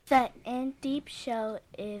The In Deep Show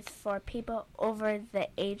is for people over the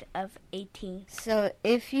age of 18. So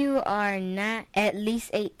if you are not at least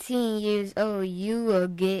 18 years old, you will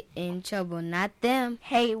get in trouble, not them.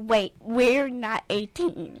 Hey, wait, we're not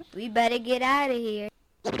 18. We better get out of here.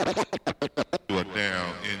 You are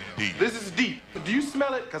down in deep. This is deep. Do you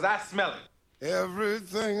smell it? Because I smell it.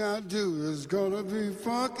 Everything I do is gonna be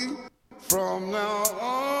funky from now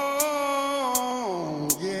on,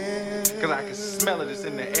 yeah. Because I can smell it. It's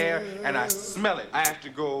in the air, and I smell it. I have to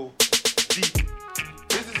go deep.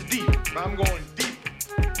 This is deep. I'm going deep.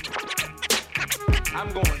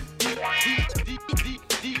 I'm going deep, deep, deep,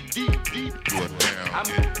 deep, deep, deep, deep. You are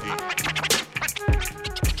down in deep.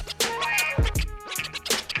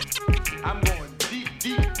 I'm going deep,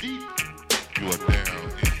 deep, deep. You are down in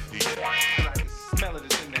deep. Because I can smell it.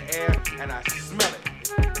 It's in the air, and I smell it.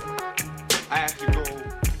 I have to go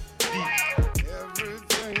deep.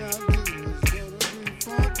 Everything I do is gonna be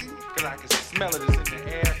funky Because I can smell it. It's in the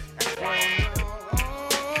air. from now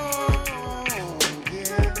on,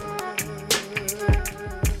 yeah.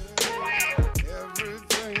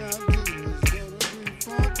 Everything I do is gonna be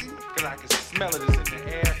funky Because I can smell it. It's in the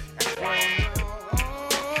air. from now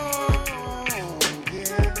on,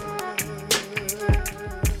 yeah.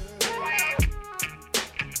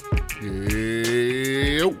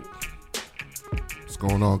 Yo. What's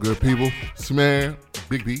going on, good people? Sman,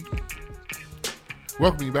 Big B.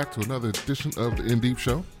 Welcome you back to another edition of the In Deep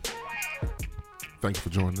Show. Thanks for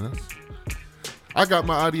joining us. I got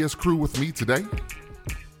my IDS crew with me today.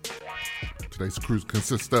 Today's crew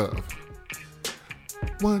consists of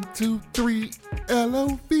 1, 2, 3,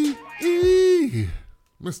 LOVE,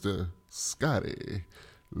 Mr. Scotty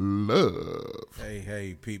Love.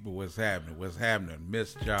 Hey, people, what's happening? What's happening?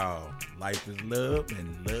 Missed y'all. Life is love,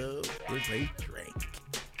 and love is a drink.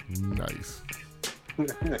 Nice.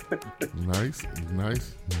 Nice.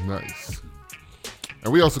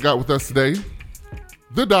 And we also got with us today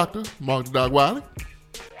the doctor, Mark the Dog Wiley.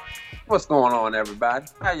 What's going on, everybody?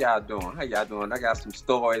 How y'all doing? I got some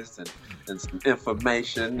stories and some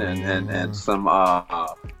information and some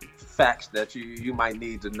facts that you might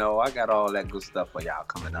need to know. I got all that good stuff for y'all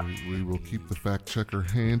coming up. We will keep the fact checker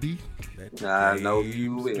handy. I know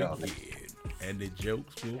you will. And the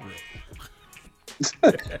jokes will roll.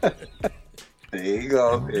 There you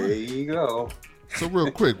go. So real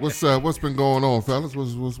quick, what's been going on, fellas?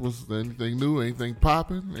 What's anything new? Anything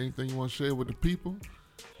popping? Anything you want to share with the people?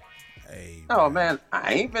 Hey, Oh man,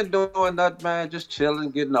 I ain't been doing nothing, man. Just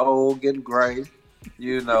chilling, getting old, getting gray.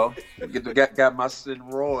 You know, got my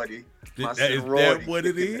seniority. Is that what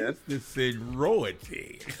it is? The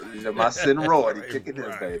seniority. My seniority kicking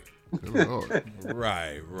in, baby. Good Lord.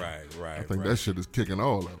 Right. I think that shit is kicking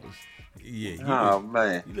all of us. Yeah.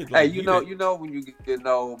 Man. You look Hey, like you know when you get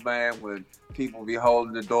old, man, when people be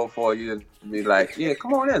holding the door for you and be like, "Yeah,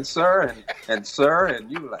 come on in, sir," and sir,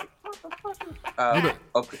 and you like, "What the fuck?"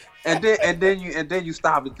 Okay, and then you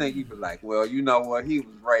stop and think. You be like, "Well, you know what? He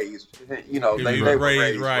was raised. You know, they were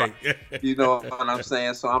raised right." You know what I'm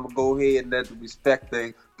saying? So I'm gonna go ahead and let the respect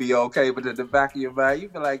thing be okay. But in the back of your mind, you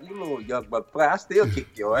be like, "You little young but I still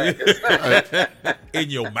kick your ass."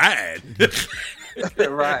 In your mind.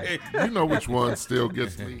 Right. You know which one still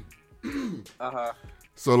gets me? Uh-huh.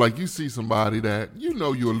 So like you see somebody that you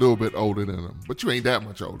know you're a little bit older than them, but you ain't that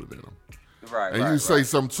much older than them. Right. And you say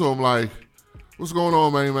something to them like, "What's going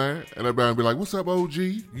on, man?" And everybody be like, "What's up,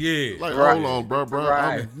 OG?" Yeah. Like, Right. hold on, bro.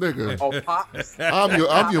 Right. Nigga. Oh, pops. I'm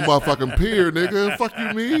your motherfucking peer, nigga. Fuck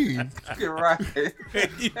you mean? You're right.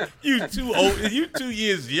 you too old. You 2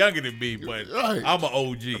 years younger than me, but Right. I'm an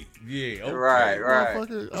OG. Yeah. Okay. Right.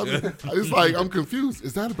 Motherfucker, it's like I'm confused.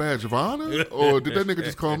 Is that a badge of honor, or did that nigga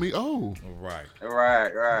just call me old? Right.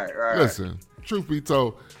 Right. Listen, truth be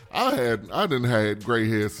told, I didn't had gray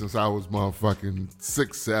hair since I was motherfucking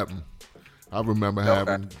 6, 7. I remember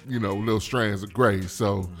having little strands of gray,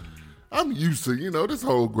 so I'm used to this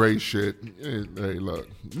whole gray shit. Hey, look,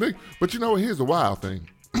 but you know what? Here's the wild thing.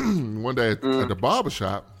 One day at the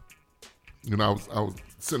barbershop, I was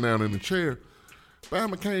sitting down in the chair.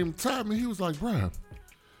 Bama came to me. He was like, "Bruh,"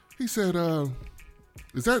 he said,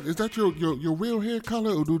 "Is that your real hair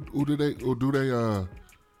color, or do they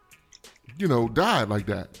dye it like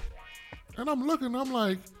that?" And I'm looking. I'm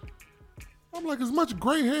like, as much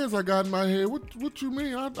gray hair as I got in my hair. What you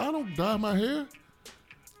mean? I don't dye my hair.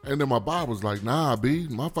 And then my Bob was like, "Nah, B,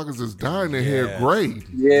 motherfuckers is dyeing their hair gray."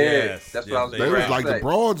 Yes, that's what I was They going was to like say. the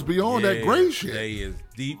broads beyond that gray shit. They is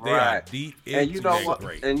deep. They Right. are deep And into you know that what?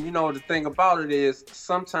 gray. And you know the thing about it is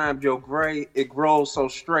sometimes your gray it grows so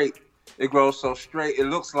straight. It looks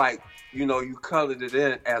like you colored it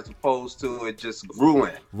in as opposed to it just grew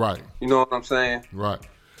in. Right. You know what I'm saying? Right.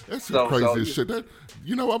 That's the craziest shit. That,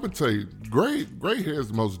 you know, I'm gonna tell you, gray hair is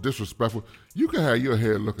the most disrespectful. You can have your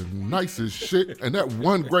hair looking nice as shit, and that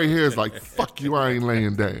one gray hair is like, fuck you, I ain't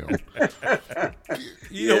laying down.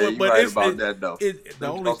 You know what? But right it's about that though. The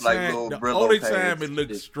only time it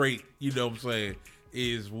looks straight, you know what I'm saying,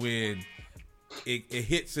 is when it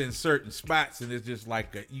hits in certain spots, and it's just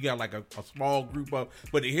like you got like a small group of,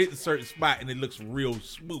 but it hits a certain spot and it looks real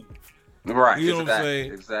smooth. Right. You know what I'm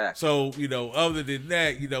saying? Exactly. So, you know, other than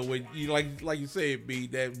that, you know, when you like you said, be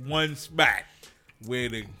that one spot where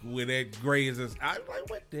that gray is, I'm like,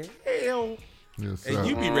 what the hell? Yes, and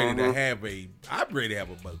you be ready to have I'm ready to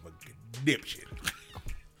have a motherfucking dipshit.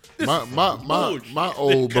 My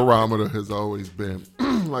old barometer has always been,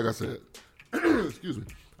 like I said, excuse me,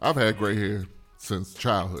 I've had gray hair since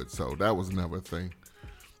childhood, so that was never a thing.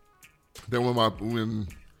 Then when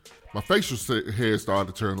my facial hair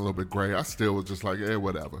started to turn a little bit gray, I still was just like,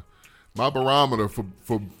 whatever. My barometer for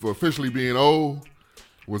officially being old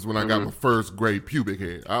was when I got my first gray pubic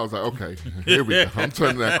hair. I was like, okay, here we go. I'm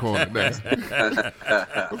turning that corner now.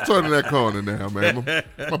 I'm turning that corner now, man.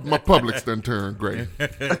 My Publix done turned gray.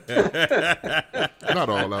 Not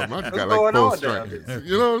all of them. I just got like 4 strands.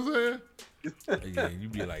 You know what I'm saying? Yeah, you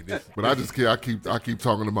be like this. But I keep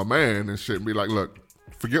talking to my man and shit and be like, look,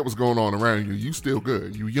 forget what's going on around you. You still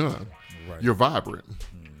good. You young. Right. You're vibrant.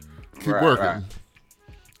 Keep working. Right.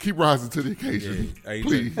 Keep rising to the occasion,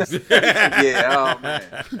 please. Yeah, oh man,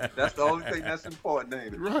 that's the only thing that's important,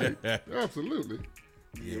 ain't it? Right, absolutely.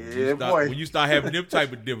 Yeah, boy. When you start having them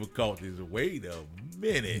type of difficulties, wait a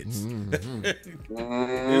minute. Mm-hmm. This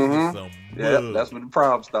is some yep, that's when the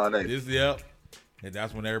problems start. And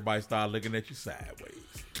that's when everybody start looking at you sideways.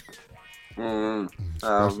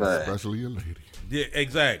 Especially a lady. Yeah,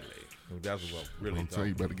 exactly. That's what really. I'm telling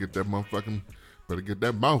you, better get that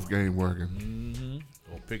mouth game working. Mm-hmm.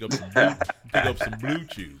 Or pick up some blue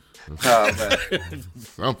chew. Oh, man.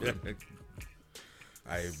 Something.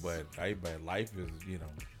 But life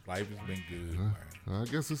has been good. I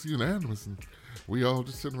guess it's unanimous, and we all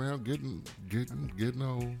just sitting around getting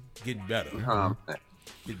old, getting better,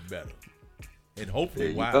 getting better, and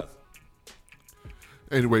hopefully wise.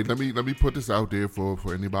 Anyway, let me put this out there for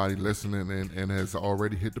anybody listening and has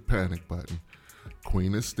already hit the panic button.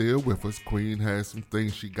 Queen is still with us. Queen has some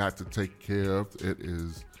things she got to take care of. It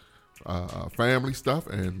is family stuff,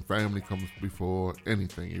 and family comes before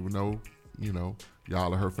anything, even though, you know,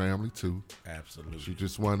 y'all are her family too. Absolutely. She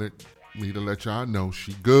just wanted me to let y'all know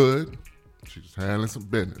she good. She's handling some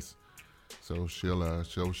business. So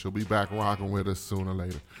she'll be back rocking with us sooner or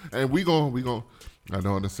later. And we gonna I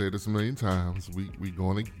know I said this a million times, we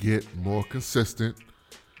gonna get more consistent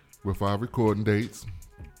with our recording dates.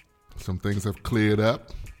 Some things have cleared up,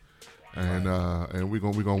 and we're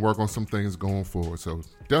gonna work on some things going forward. So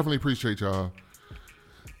definitely appreciate y'all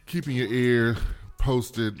keeping your ear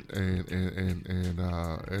posted and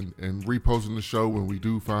reposting the show when we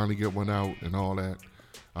do finally get one out and all that.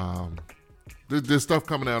 There's stuff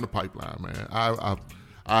coming down the pipeline, man. I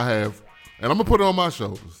have, and I'm gonna put it on my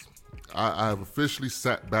shoulders. I have officially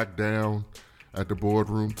sat back down at the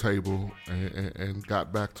boardroom table and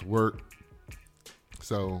got back to work.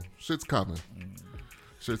 So shit's coming.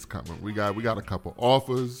 Shit's coming. We got a couple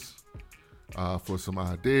offers for some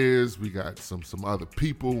ideas. We got some other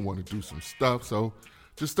people who want to do some stuff. So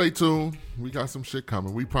just stay tuned. We got some shit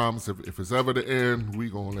coming. We promise if it's ever the end, we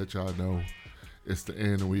gonna let y'all know it's the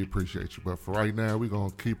end, and we appreciate you. But for right now, we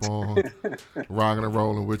gonna keep on rocking and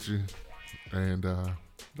rolling with you, and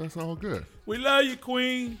that's all good. We love you,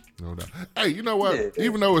 Queen. No doubt. Hey, you know what? Yeah.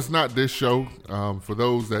 Even though it's not this show, for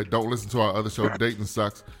those that don't listen to our other show, Dating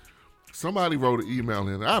Sucks, somebody wrote an email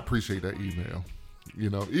in. I appreciate that email. You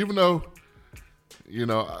know, even though, you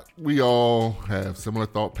know, we all have similar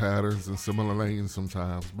thought patterns and similar lanes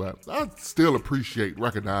sometimes, but I still appreciate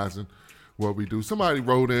recognizing what we do. Somebody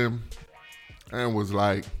wrote in and was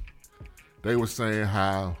like, they were saying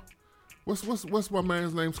how, what's my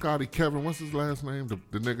man's name, Scotty? Kevin, what's his last name? The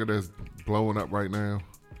nigga that's blowing up right now?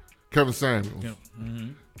 Kevin Samuels. Yep.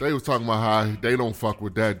 Mm-hmm. They was talking about how they don't fuck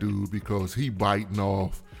with that dude because he biting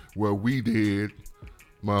off where we did,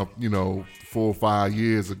 4 or 5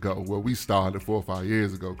 years ago, where we started 4 or 5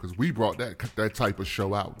 years ago, because we brought that type of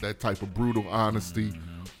show out, that type of brutal honesty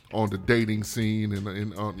on the dating scene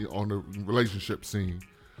and on the relationship scene.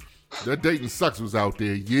 That Dating Sucks was out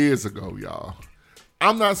there years ago, y'all.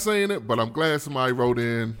 I'm not saying it, but I'm glad somebody wrote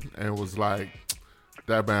in and was like,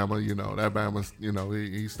 that Bama's,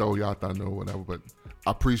 he stole y'all thunder or whatever. But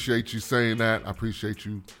I appreciate you saying that. I appreciate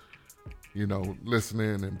you,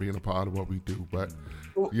 listening and being a part of what we do. But,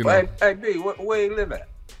 Hey, B, where you live at?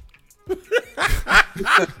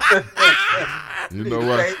 You know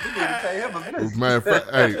what? We need to pay him a visit. Matter of fact,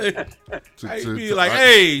 hey. I'd be like,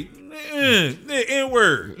 hey,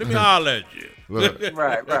 N-word, let me holler at you. Look,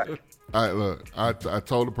 Right. I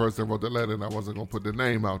told the person about the letter and I wasn't going to put their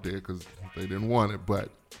name out there because they didn't want it. But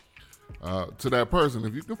to that person,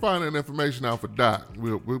 if you can find that information out for Doc,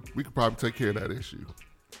 we could probably take care of that issue.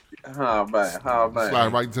 Oh, man.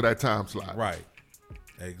 Slide right into that time slot. Right.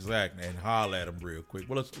 Exactly. And holler at him real quick.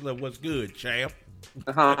 Well, what's good, champ?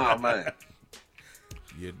 Oh, man.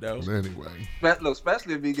 You know? Anyway. Look,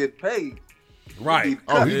 especially if he get paid. Right.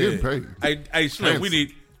 Oh, he getting paid. Hey, Slim, we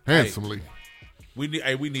need... Handsomely. We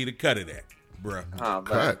need a cut of that, bruh. Oh,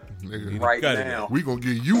 Cut, nigga. Right cut now. We gonna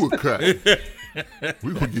give you a cut.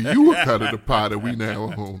 We gonna give you a cut of the pie that we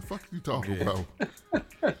now own. Fuck you talking about?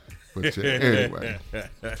 But yeah, anyway,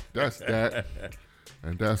 that's that,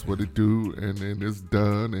 and that's what it do, and then it's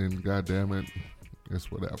done, and goddamn it,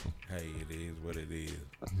 it's whatever. Hey, it is what it is.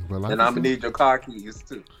 But like And I'm going to need your car keys,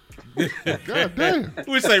 too. goddamn.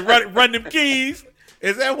 We say run them keys.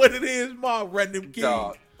 Is that what it is, Ma? Run them keys.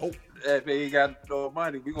 Dog. Oh, If he ain't got no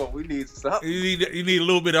money, we need something. you need a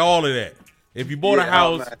little bit of all of that. If you bought a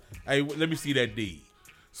house, man. hey, let me see that deed.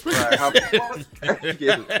 Right,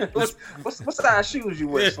 what size shoes you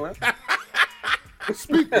wear, Slim?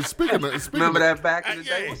 Speaking Remember of, that back in the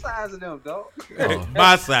day? What size of them, dog?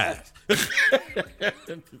 My size.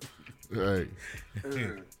 hey,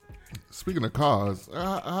 speaking of cars,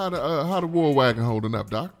 how the war wagon holding up,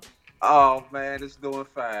 Doc? Oh, man, it's doing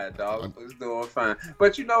fine, dog. It's doing fine.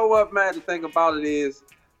 But you know what, man? The thing about it is,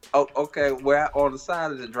 okay, where on the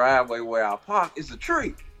side of the driveway where I park is a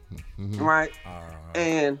tree, right?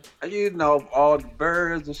 And, you know, all the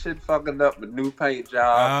birds and shit fucking up the new paint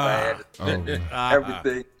job, man.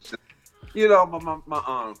 Everything. You know,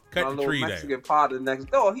 my little tree Mexican partner next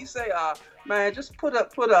door, he say, man, just put a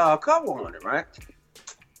cover on it, right?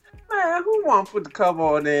 Man, who want to put the cover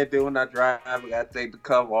on there? Then when I drive, I got to take the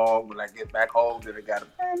cover off. When I get back home, then I got to,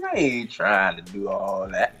 man, I ain't trying to do all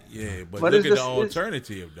that. Yeah, but look at the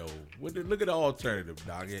alternative, though. Look at the alternative,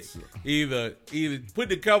 dog. Either put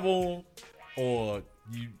the cover on or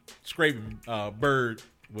you scraping bird,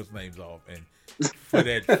 what's names off. And for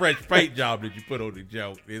that French paint job that you put on the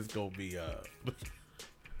joke, it's going to be...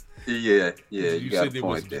 Yeah, you got a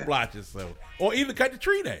point there. Splotches, so. Or either cut the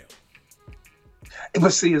tree down. But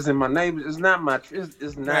see, it's in my neighbor. It's not my tree.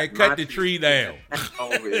 It's not right, cut the tree down.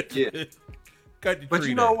 Yeah. Cut the tree but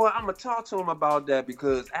you know what? I'm gonna talk to him about that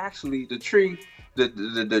because actually the tree,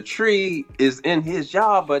 the tree is in his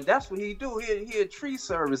job, but that's what he do. He a tree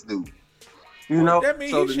service dude. You know. That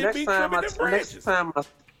means so he the should be trimming the branches.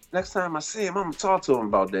 Next time I see him, I'm gonna talk to him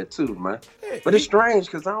about that too, man. Yeah, but it's strange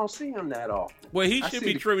because I don't see him that often. Well, he should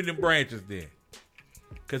be trimming them branches then,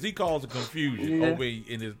 because he caused a confusion over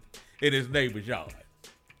in his neighbor's yard.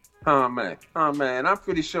 Oh man, I'm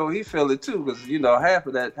pretty sure he feel it too, because you know half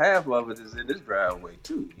of it is in his driveway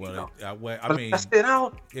too. Well, I mean,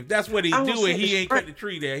 if that's what he do and he ain't cut the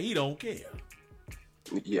tree there, he don't care.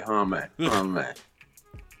 Yeah, man.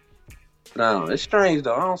 No, it's strange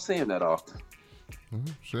though. I don't see him that often.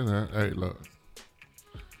 Shit, hey, look.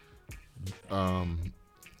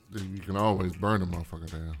 You can always burn a motherfucker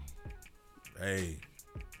down. Hey.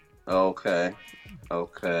 Okay.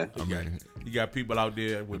 You got people out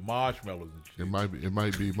there with marshmallows and shit. It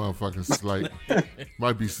might be motherfucking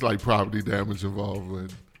slight property damage involved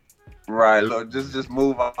with. Right, look, just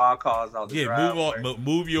move our cars out the driveway.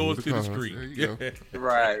 Move yours to the street. There you go.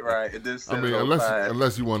 Right. I mean,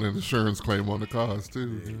 unless you want an insurance claim on the cars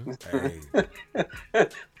too. Hey.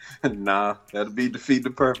 Nah, that'll be defeat the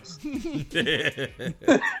purpose. You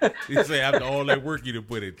say after all that work you done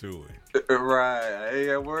put into it. Right, I ain't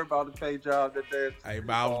got to worry about the pay job that day. Hey,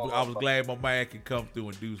 I was glad my man could come through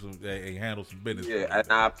and do some and handle some business. Yeah,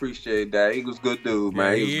 and I appreciate that. He was a good dude,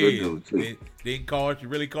 man. He was a good dude too. Didn't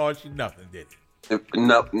really cost you nothing, did it?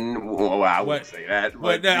 Nothing. Well, I wouldn't say that.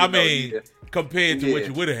 But compared to what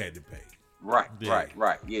you would have had to pay. Right.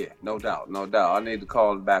 Yeah, no doubt. I need to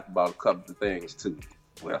call him back about a couple of things too.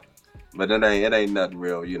 Well, but it ain't nothing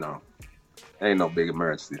real, you know. Ain't no big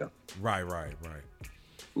emergency though. Right.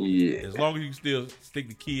 Yeah. As long as you still stick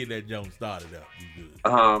the key in that jump started up, you good.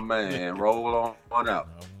 Oh man, roll on out.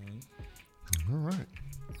 All right.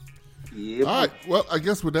 Yeah. All right. Well, I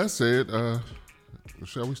guess with that said,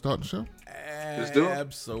 shall we start the show? Let's do it.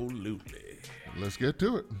 Absolutely. Let's get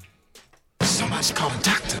to it. Somebody's called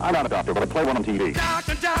doctor. I'm not a doctor, but I play one on TV.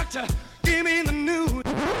 Doctor, give me the news.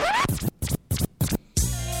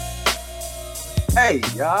 Hey,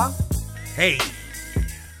 y'all. Hey.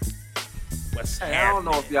 I don't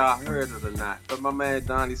know if y'all heard it or not, but my man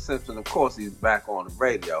Donnie Simpson, of course, he's back on the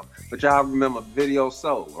radio. But y'all remember Video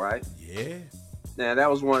Soul, right? Yeah. Yeah, that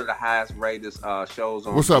was one of the highest rated shows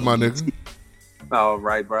on. What's up, my nigga? All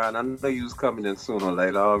right, Brian. I know you was coming in sooner or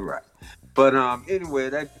later. All right. But anyway,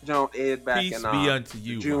 that joint aired back Peace in be unto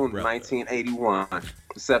you, June 1981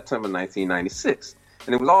 to September 1996.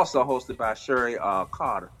 And it was also hosted by Sherry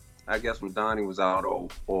Carter. I guess when Donnie was out or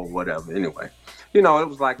whatever. Anyway, you know, it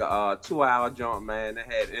was like a 2-hour joint, man. They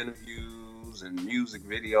had interviews and music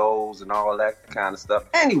videos and all that kind of stuff.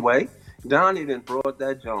 Anyway, Donnie then brought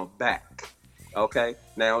that joint back. Okay,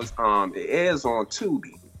 now it airs on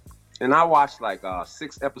Tubi, and I watched like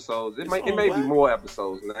 6 episodes. It may be more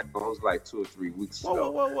episodes now. It was like 2 or 3 weeks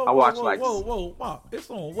ago. Whoa. It's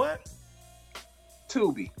on what?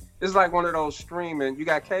 Tubi. It's like one of those streaming. You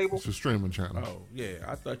got cable? It's a streaming channel. Oh yeah,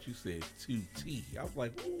 I thought you said 2T. I was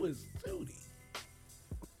like, who is Tootie?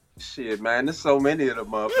 Shit, man, there's so many of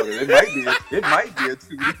them motherfuckers. It might be a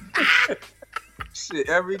Tubi. Shit,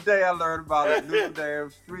 every day I learn about a new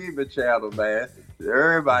damn streaming channel, man.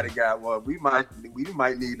 Everybody got one. We might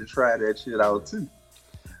need to try that shit out too.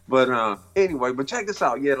 But anyway, but check this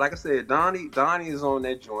out. Yeah, like I said, Donnie is on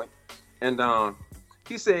that joint, and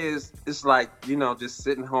he says it's like, you know, just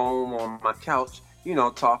sitting home on my couch, you know,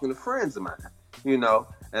 talking to friends of mine, you know.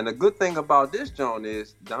 And the good thing about this joint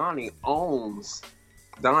is Donnie owns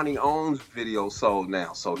Video Soul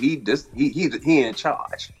now, so he in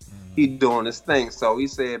charge. He doing his thing. So he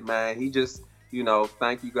said, man, he just, you know,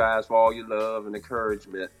 thank you guys for all your love and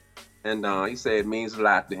encouragement. And he said it means a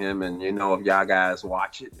lot to him. And, you know, if y'all guys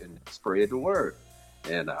watch it and spread the word.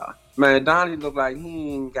 And, man, Donnie looked like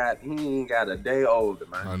he ain't got a day older,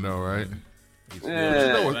 man. I know, right?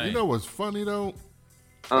 Yeah. You know what's funny, though?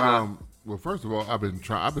 Well, first of all, I've been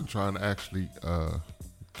trying to actually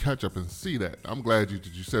catch up and see that. I'm glad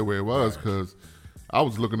you said where it was, because I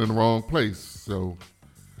was looking in the wrong place. So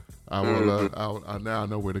I will. I now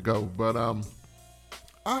know where to go. But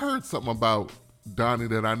I heard something about Donnie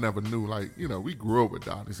that I never knew. Like, you know, we grew up with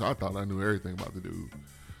Donnie, so I thought I knew everything about the dude.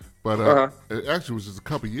 But it actually was just a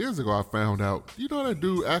couple years ago I found out, you know, that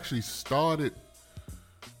dude actually started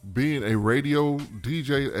being a radio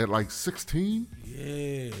DJ at like 16.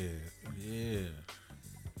 Yeah.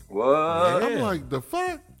 What? I'm like, the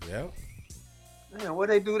fuck? Yep. Man, where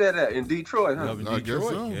they do that at? In Detroit, huh? In I Detroit, guess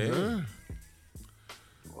so. Yeah.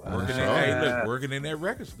 Working in that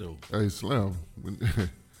record store. Hey, Slim.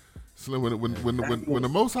 Slim, when the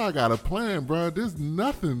Most High got a plan, bro, there's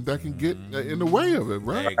nothing that can get in the way of it,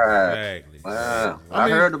 bro. Exactly. Wow. I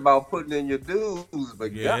heard about putting in your dues,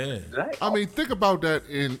 but yeah. I mean, think about that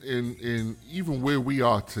in even where we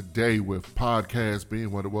are today with podcasts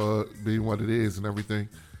being what it is, and everything.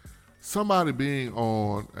 Somebody being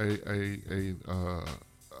on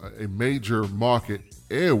a major market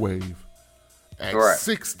airwave at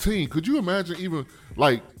 16. Could you imagine even,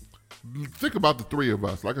 like, think about the three of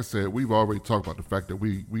us. Like I said, we've already talked about the fact that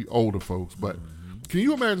we older folks, but can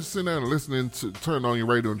you imagine sitting there and listening to, turn on your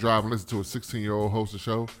radio and drive and listen to a 16-year-old host a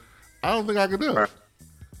show? I don't think I could do it.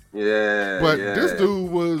 Yeah. But this dude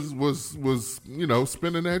was you know,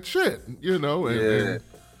 spinning that shit, you know, and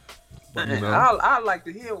you know. I'd like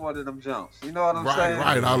to hear one of them jumps. You know what I'm saying?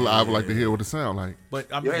 Right. I would like to hear what it sound like.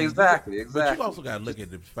 But I mean, exactly. But you also got to look at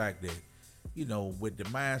the fact that, you know, with the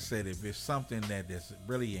mindset, if it's something that's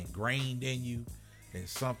really ingrained in you, and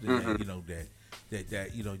something that, you know,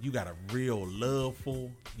 that you know, you got a real love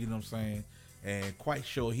for, you know what I'm saying? And quite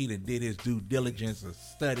sure he did his due diligence of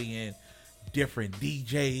studying different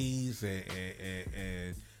DJs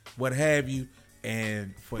and what have you.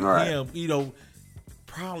 And for him, you know,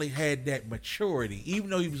 probably had that maturity, even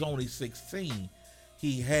though he was only 16,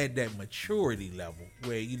 he had that maturity level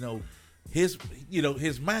where, you know, his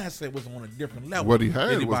mindset was on a different level. What he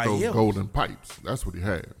had was those golden pipes. That's what he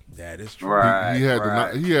had. That is true. Right, he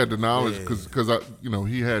had the knowledge because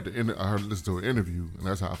he had I heard listen to an interview, and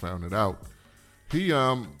that's how I found it out. He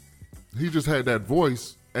just had that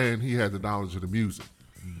voice, and he had the knowledge of the music.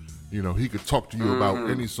 You know, he could talk to you about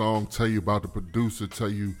any song, tell you about the producer, tell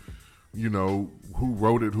you, you know, who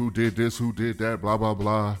wrote it, who did this, who did that, blah blah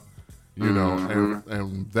blah. You know,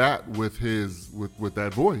 and that with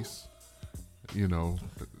that voice. You know,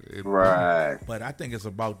 but I think it's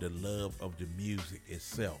about the love of the music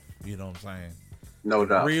itself. You know what I'm saying? No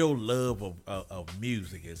doubt. Real love of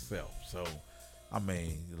music itself. So, I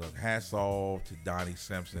mean, look, hats off to Donnie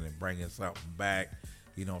Simpson and bringing something back.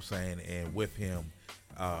 You know what I'm saying? And with him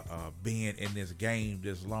being in this game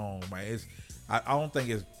this long, man, I don't think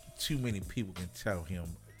it's too many people can tell him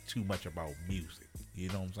too much about music. You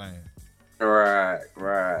know what I'm saying?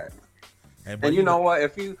 Right. And you know what?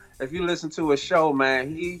 If you listen to a show,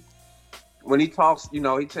 man, when he talks, you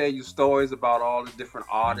know, he tell you stories about all the different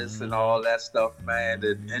artists and all that stuff, man.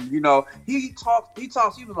 And you know, he talks. He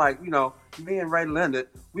was like, you know, me and Ray Leonard,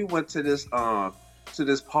 we went to this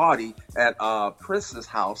party at Prince's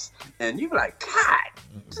house, and you be like, God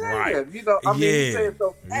damn, right. You know, I mean, he said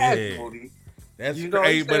so casually. That's you know,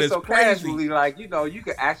 he said so casually, like, you know, you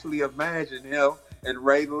can actually imagine him and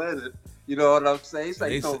Ray Leonard. You know what I'm saying? He's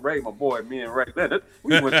like, "No, Ray, my boy, me and Ray Leonard,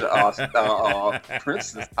 we went to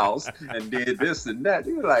Prince's house and did this and that."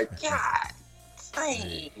 You're like, God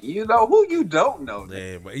dang, you know who you don't know?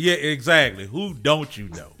 Yeah, exactly. Who don't you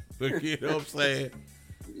know? You know what I'm saying?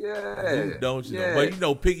 Yeah. Who don't you know? But you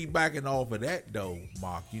know, piggybacking off of that though,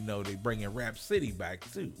 Mark, you know they bringing Rap City back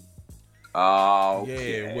too. Oh,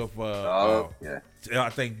 okay. Yeah, with I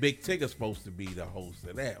think Big Tigger's supposed to be the host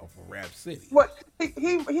of that for Rap City. What he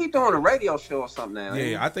doing a radio show or something now?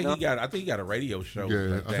 Yeah, I think he got a radio show.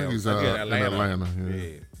 Yeah, I think he's in Atlanta.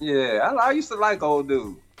 Yeah, I used to like old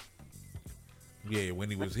dude. Yeah, when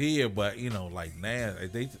he was here, but you know, like now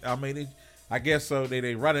I guess so.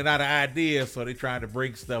 They running out of ideas, so they trying to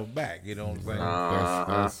bring stuff back. You know what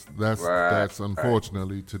I'm saying? That's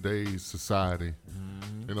unfortunately today's society.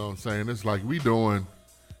 You know what I'm saying? It's like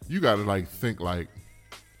you got to like think like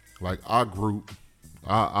our group,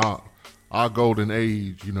 our golden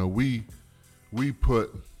age. You know, we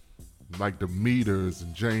put like the Meters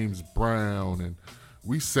and James Brown, and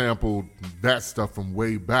we sampled that stuff from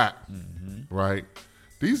way back, right?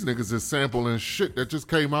 These niggas is sampling shit that just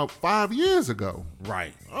came out 5 years ago.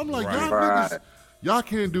 Right. I'm like, y'all niggas, y'all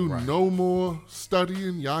can't do no more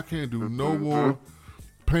studying. Y'all can't do no more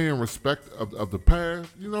paying respect of the past.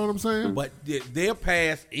 You know what I'm saying? But their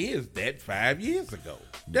past is that 5 years ago.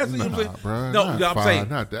 That's what I'm saying. Bro, no, I'm saying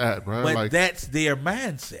not that, bro. But like, that's their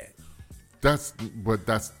mindset.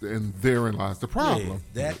 And therein lies the problem.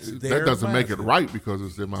 Yeah, that doesn't mindset. make it right because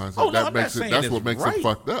it's their mindset. Oh, no, that's what makes it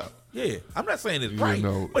fucked up. Yeah, I'm not saying it's right,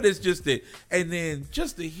 but it's just that. And then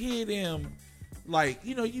just to hear them, like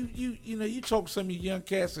you know, you talk to some of your young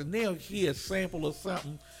cats and they'll hear a sample or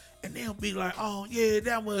something, and they'll be like, "Oh yeah,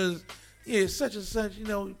 that was such and such," you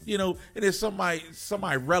know, and it's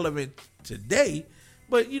somebody relevant today.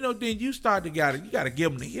 But you know, then you start to you got to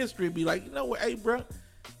give them the history and be like, you know what, hey, bro,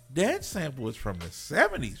 that sample is from the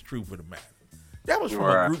 70s. Truth of the matter. That was from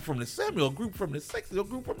a group from the 70s, a group from the 60s, a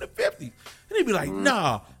group from the 50s. And they'd be like,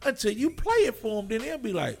 nah, until you play it for them, then they'll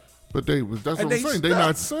be like. But that's what I'm saying. They're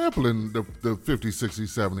not sampling the 50s, 60s,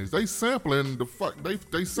 70s. They sampling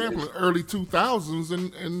they sampling early 2000s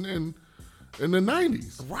and in the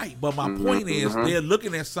 90s. Right, but my point is they're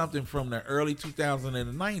looking at something from the early 2000s and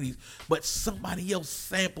the 90s, but somebody else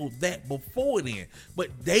sampled that before then. But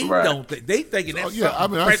they don't. They thinking that's I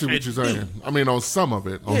mean, I see what you're saying. I mean, on some of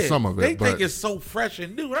it. They think it's so fresh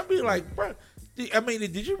and new. I'd be like, bro, I mean,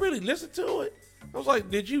 did you really listen to it? I was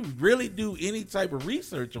like, did you really do any type of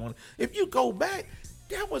research on it? If you go back,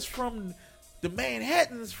 that was from the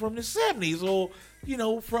Manhattans from the 70s, or you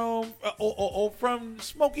know, from from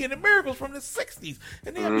Smokey and the Miracles from the 60s,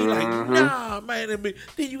 and they'll be like, nah, man. Then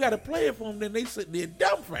you got to play it for them. Then they sit there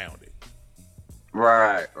dumbfounded.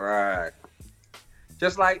 Right.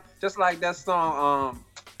 Just like that song.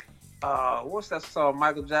 What's that song?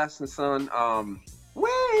 Michael Jackson's son.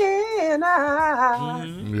 When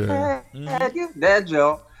I had you, that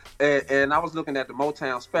joke. And I was looking at the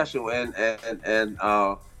Motown special, and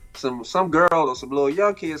some girl or some little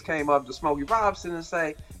young kids came up to Smokey Robinson and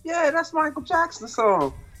say, "Yeah, that's Michael Jackson's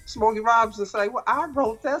song." Smokey Robinson say, "Well, I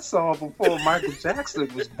wrote that song before Michael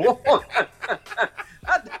Jackson was born."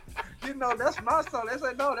 You know, that's my song. They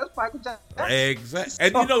say, "No, that's Michael Jackson." Exactly.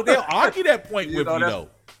 And you know, they'll argue that point with you though.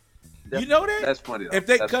 You know that? That's funny though. If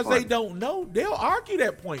they don't know, they'll argue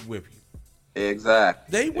that point with you.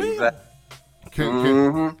 Exactly. They will. Exactly.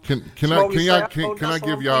 Can I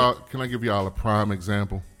give y'all a prime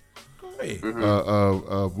example? Go ahead.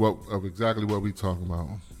 Of exactly what we talking about.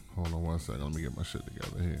 Hold on one second. Let me get my shit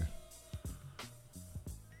together here.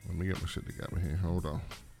 Hold on.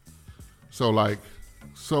 So like,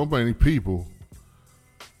 so many people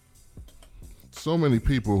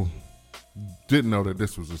didn't know that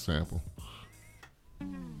this was a sample.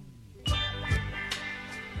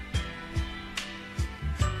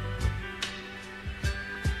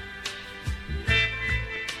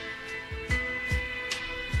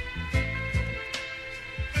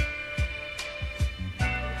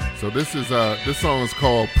 So this song is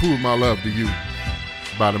called "Prove My Love to You"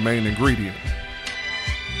 by The Main Ingredient.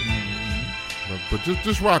 But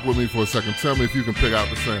just rock with me for a second. Tell me if you can pick out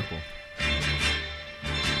the sample.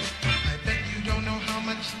 I bet you don't know how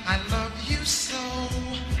much I love you so.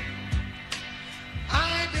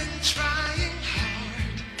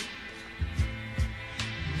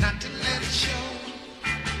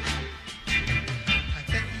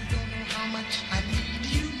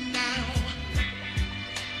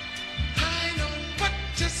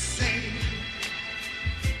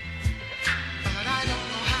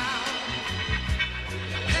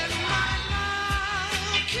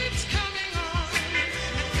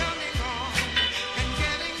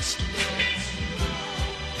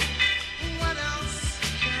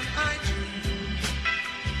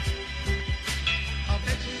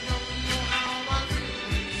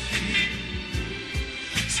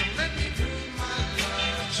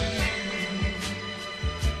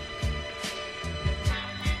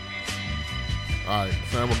 All right,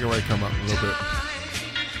 Sam, we're getting ready to come up a little bit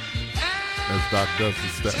as Doc does the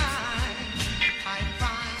steps.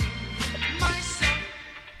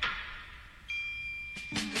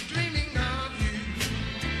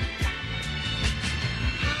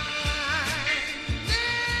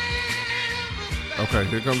 Okay,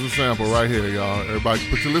 here comes the sample right here, y'all. Everybody,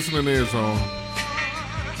 put your listening ears on.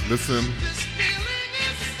 Listen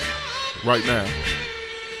right now.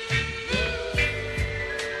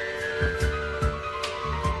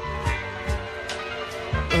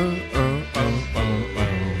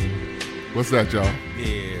 What's that, y'all?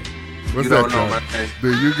 Yeah. What's that, y'all?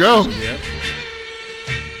 There you go. Yep.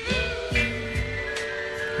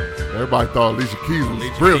 Everybody thought Alicia Keys was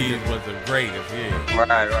Alicia brilliant. Keys was the greatest, yeah.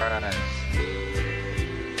 Right.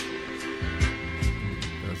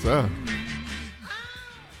 That's her.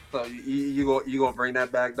 So you gonna bring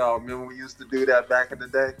that back, dog? Remember we used to do that back in the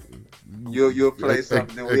day? You'll play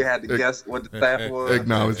something, then we had to guess what the sample was.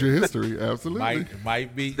 Acknowledge your history, absolutely.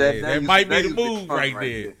 Might be that might be the used to be move fun right right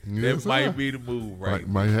there. there. Yes, That might sir. be the move right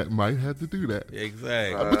Might have to do that. there.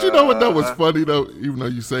 Exactly. But you know what? That was funny though. Even though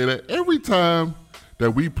you say that, every time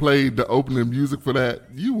that we played the opening music for that,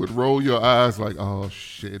 you would roll your eyes like, "Oh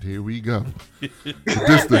shit, here we go."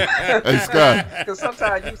 Hey Scott. Because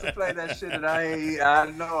sometimes I used to play that shit and I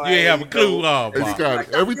know. You ain't have a clue of. Hey Scott.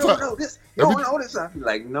 Like, Every you don't time. know this. You don't know this. I'm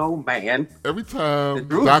like, no, man. Every time.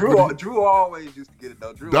 Drew always used to get it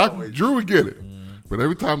though. Drew would get it, but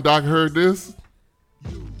every time Doc heard this.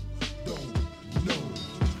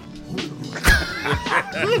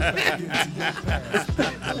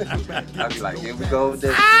 I'd be like, here we go with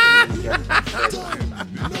this.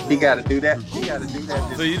 He got to do that. He got to do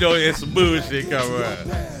that. So you know it's some bullshit coming out.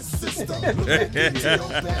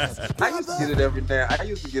 I used to get it every now. I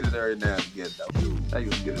used to get it every now and again, though. I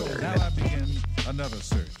used to get it every Now now. I begin another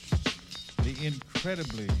search. The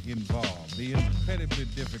incredibly involved, the incredibly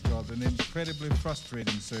difficult, and incredibly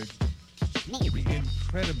frustrating search. The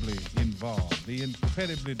incredibly involved, the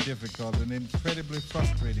incredibly difficult, and incredibly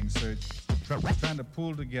frustrating search, trying to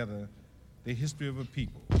pull together the history of a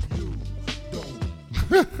people.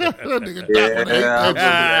 Yeah, I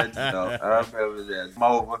remember that. I'm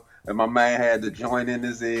over, and my man had the joint in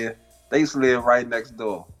his ear. They used to live right next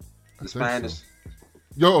door. The Spanish. So.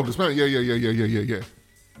 Yo, the Spanish. Yeah.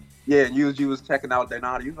 Yeah, and you was checking out their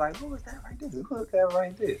naughty. You was like, who is that right there? Who is that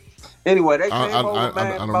right there? Anyway, they came over,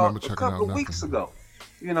 man, about a couple of weeks ago.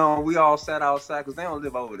 You know, we all sat outside because they don't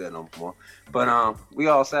live over there no more. But we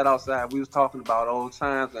all sat outside. We was talking about old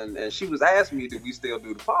times, and she was asking me, did we still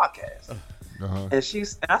do the podcast? Uh-huh. And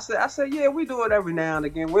I said, yeah, we do it every now and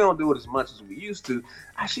again. We don't do it as much as we used to.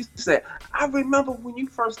 She said, I remember when you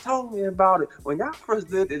first told me about it. When y'all first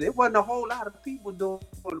did it, it wasn't a whole lot of people doing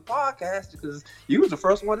the podcast because you was the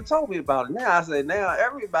first one that told me about it. Now I said, now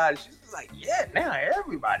everybody. She was like, yeah, now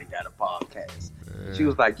everybody got a podcast. Yeah. She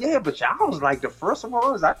was like, yeah, but y'all was like the first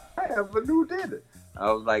ones I ever knew did it.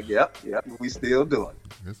 I was like, yep, we still do it.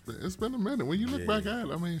 It's been a minute. When you look back at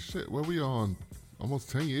it, I mean, shit, what we on?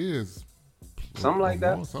 Almost 10 years. Something like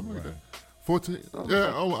that. 14.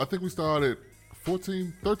 Yeah, I think we started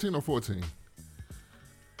 13 or 14.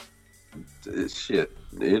 Shit.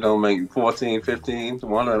 It don't make 14, 15,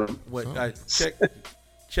 one of them. What I check the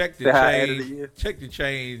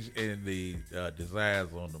change in the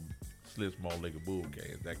designs on the Slip Small Liquor Bull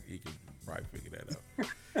cans. That you can probably figure that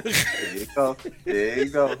out. There you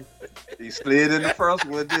go. He slid in the first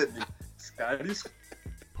one, didn't he? Scotty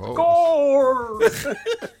scores.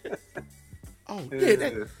 Oh, yeah.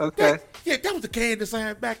 That was the can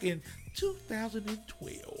design back in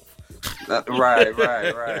 2012. Right.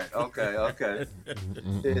 Okay.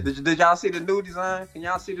 Did y'all see the new design? Can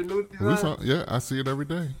y'all see the new design? I see it every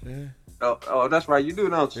day. Yeah. Oh, that's right. You do,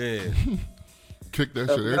 don't you? Yeah. Kick that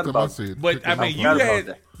shit every time I see it. But I mean,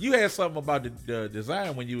 you had something about the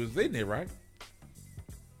design when you was in there, right?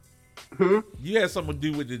 You had something to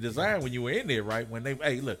do with the design when you were in there, right? When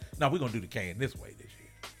hey, look, no, we're gonna do the can this way this year.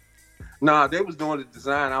 Nah, they was doing the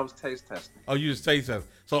design. I was taste testing. Oh, you just taste testing.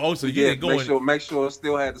 So you didn't go make sure it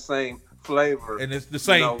still had the same flavor, and it's the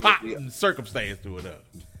same pot and circumstance to it up.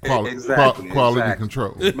 Quality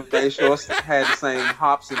control. Make sure it had the same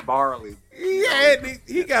hops and barley.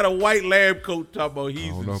 He got a white lab coat talking about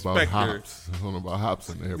he's inspector. I don't know about hops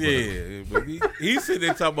in there. Yeah, but he's sitting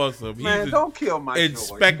there talking about some. Man, don't kill my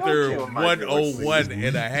Inspector 101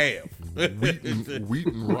 and a half. Wheat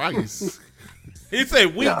and rice. He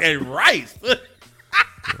said wheat and rice. I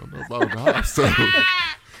don't know about the hops. So.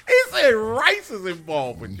 He said rice is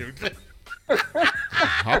involved with you.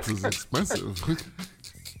 Hops is expensive.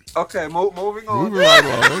 Okay, moving on. Moving right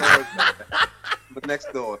along. But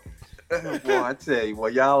next door. Boy, I tell you,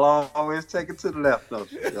 y'all always take it to the left,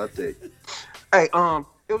 don't you? I tell you. Hey,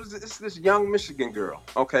 it's this young Michigan girl.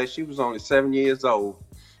 Okay, she was only 7 years old,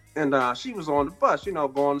 and she was on the bus,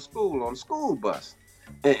 going to school on the school bus,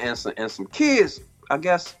 and some kids, I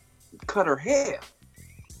guess, cut her hair.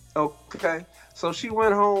 Okay, so she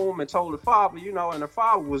went home and told her father, and her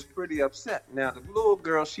father was pretty upset. Now the little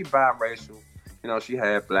girl, she biracial, she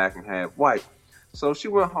had black and half white. So she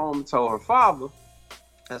went home and told her father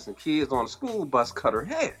that some kids on the school bus cut her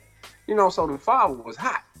hair. So the father was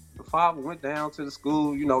hot. The father went down to the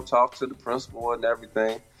school, talked to the principal and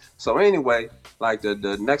everything. So anyway, like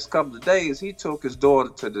the next couple of days, he took his daughter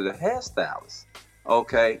to the hairstylist.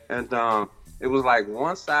 Okay, and it was like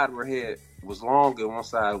one side of her head was longer, one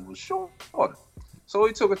side was shorter. So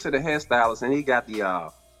he took her to the hairstylist, and he got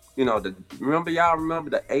the remember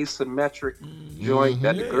the asymmetric joint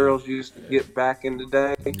that the girls used to get back in the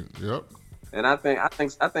day? Yep. And I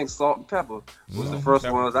think Salt and Pepper was the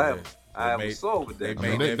first ones I ever saw with that.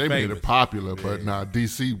 They made it popular, but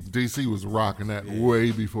DC was rocking that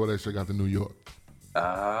way before that shit got to New York.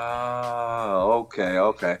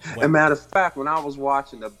 Okay. And matter of fact, when I was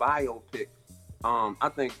watching the biopic, I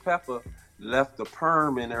think Pepper left the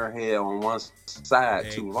perm in her hair on one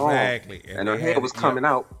side too long, and her hair was coming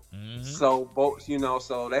out. So both,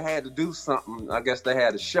 so they had to do something. I guess they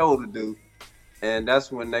had a show to do, and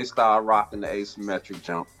that's when they started rocking the asymmetric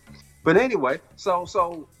jump. But anyway, so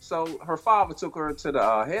her father took her to the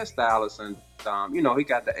hairstylist, and he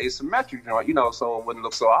got the asymmetric joint, so it wouldn't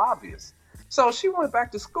look so obvious. So she went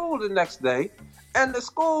back to school the next day, and the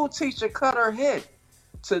school teacher cut her head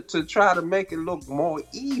to try to make it look more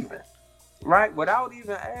even, right? Without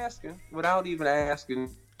even asking,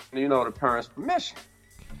 the parents' permission.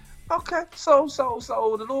 Okay, so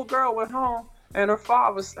the little girl went home, and her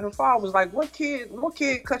father was like, "What kid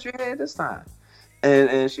cut your hair this time?"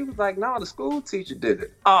 And she was like, "No, the school teacher did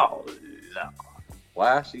it." Oh, no.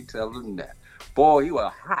 Why she telling him that? Boy, he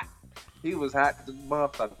was hot. He was hot to the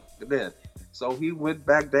motherfucker then. So he went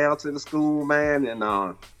back down to the school, man, and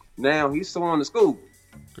now he's suing the school.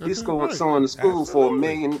 He's suing the school for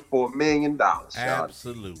 $1 million.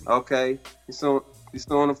 Absolutely. Okay, he's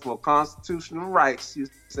suing them for constitutional rights. He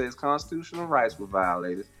says constitutional rights were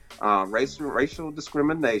violated, racial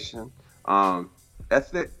discrimination,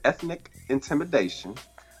 ethnic intimidation,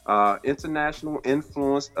 international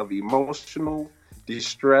influence of emotional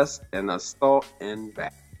distress, and assault and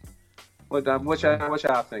battery. What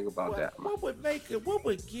y'all think about that? What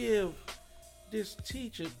would give this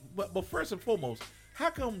teacher? But first and foremost, how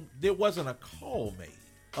come there wasn't a call made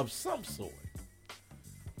of some sort?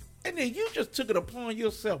 And then you just took it upon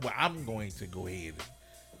yourself. Well, I'm going to go ahead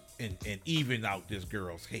and even out this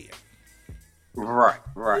girl's hair. Right.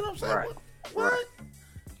 You know what I'm saying? Right. What?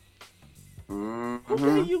 Mm-hmm.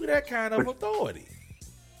 Who gave you that kind of authority?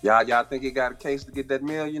 Y'all think he got a case to get that $1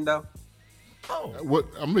 million though? Oh.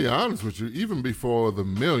 I'm gonna be honest with you. Even before the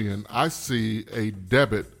 $1 million, I see a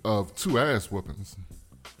debit of 2 ass whoopings.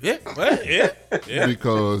 Yeah.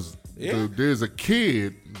 Because there's a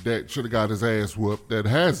kid that should have got his ass whooped that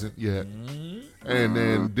hasn't yet, and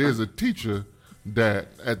then there's a teacher that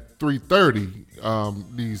at 3:30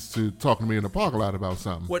 needs to talk to me in the parking lot about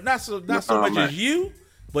something. Well, not so much as you,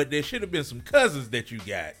 but there should have been some cousins that you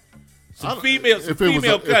got. Some female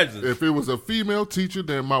cousins. If it was a female teacher,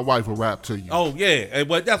 then my wife will rap to you. Oh yeah,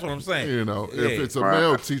 but that's what I'm saying. If it's a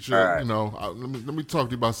male teacher, let me talk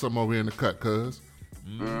to you about something over here in the cut, cuz.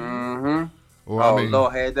 Mm-hmm.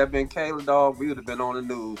 Lord, had that been Kayla, dog, we would have been on the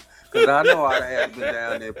news. Because I know I'd have been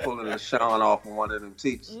down there pulling LaShawn off of one of them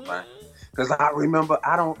teachers, man. Because I remember,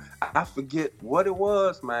 I forget what it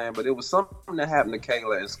was, man, but it was something that happened to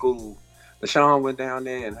Kayla in school. LaShawn went down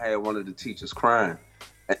there and had one of the teachers crying.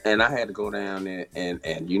 And I had to go down there and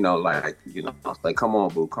I was like, come on,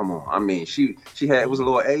 boo, come on. I mean, it was a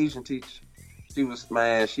little Asian teacher. She was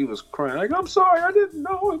crying, like, I'm sorry, I didn't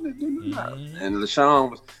know. And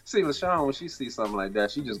LaShawn, when she sees something like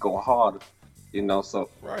that, she just go harder, so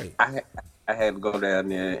right. I had to go down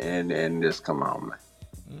there and just come on, man.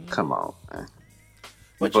 Come on, man.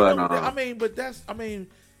 But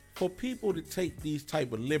for people to take these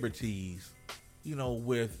type of liberties,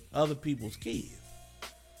 with other people's kids.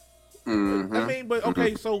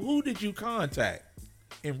 Mm-hmm. So who did you contact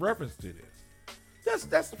in reference to this?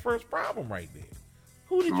 That's the first problem right there.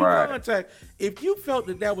 Who did you contact? If you felt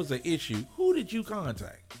that was an issue, who did you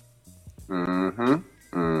contact?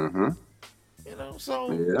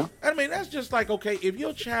 That's just like, okay, if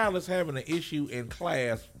your child is having an issue in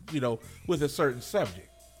class, with a certain subject,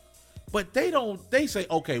 but they say,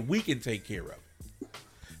 okay, we can take care of it.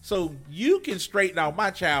 So you can straighten out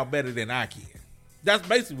my child better than I can. That's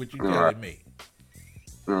basically what you're telling me.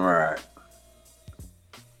 All right.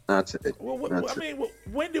 That's it. Well, I mean,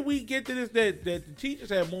 when did we get to this that the teachers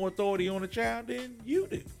have more authority on the child than you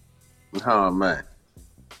do? Oh man,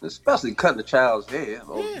 especially cutting the child's hair,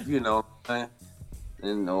 or, you know,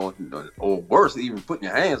 or worse, even putting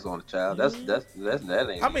your hands on the child. That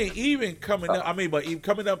ain't. I mean, even coming up. I mean, but even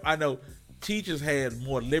coming up, I know teachers had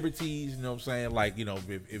more liberties. You know what I'm saying? Like, you know,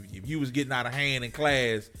 if you was getting out of hand in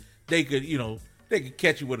class, they could, you know. They could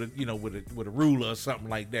catch you with a ruler or something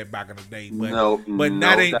like that back in the day, but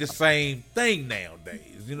that ain't the same thing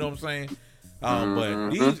nowadays. You know what I'm saying?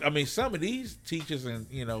 But some of these teachers, and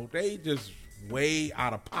you know, they just way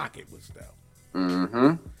out of pocket with stuff.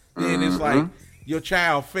 Then it's like your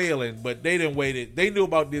child failing, but they didn't wait it. They knew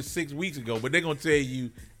about this 6 weeks ago, but they're gonna tell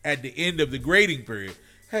you at the end of the grading period,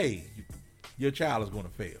 hey, your child is gonna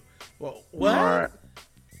fail. Well, what? All right.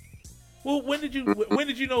 Well, when did you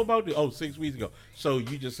know about this? 6 weeks ago. So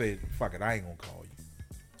you just said, fuck it, I ain't gonna call you.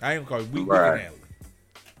 I ain't gonna call you. We can handle it.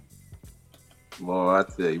 Boy, I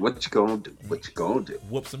tell you, what you gonna do?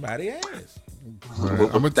 Whoop somebody's ass. Right,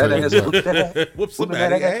 I'm gonna tell you that. Whoop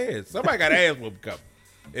somebody's ass. Somebody got ass whoop coming.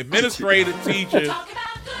 Administrative teacher.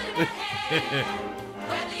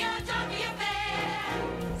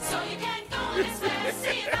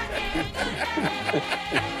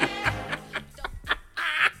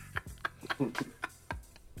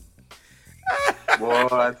 Boy,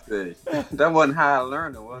 I say that wasn't how I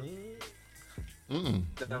learned it, was it?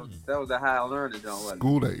 That was a how I learned it, don't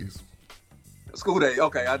School days. School days.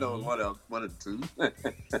 Okay, I know one of the two.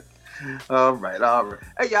 All right.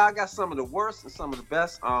 Hey, y'all, I got some of the worst and some of the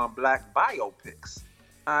best black biopics.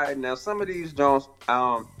 All right, now some of these Jones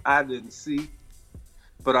I didn't see,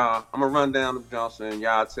 but I'm gonna run down the Johnson and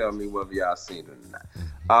y'all tell me whether y'all seen it or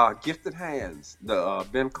not. Gifted Hands, the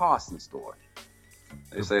Ben Carson story.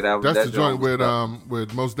 They say that's the joint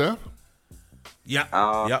with Mos Def. Yep,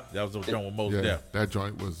 that was the joint with Mos Def. That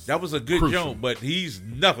joint was a good joint, but he's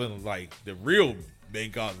nothing like the real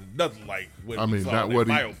Ben Carson. Nothing like what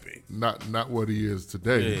biopic. Not what he is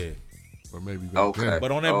today. Yeah. But maybe then.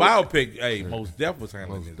 But on that biopic, hey, Mos Def was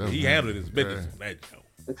handling it. He handled his business on that joint.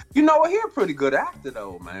 You know what? He's a pretty good actor,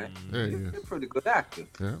 though, man. Yeah, he's a pretty good actor.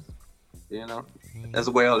 Yeah. You know, as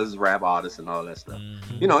well as rap artist and all that stuff.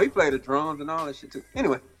 You know, he played the drums and all that shit too.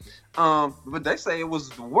 Anyway, but they say it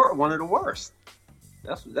was one of the worst.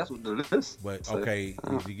 That's what the list. But okay,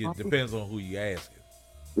 it depends on who you ask.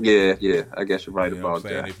 Yeah, I guess you're right about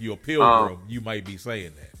that. If you're a pilgrim, you might be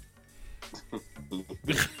saying that.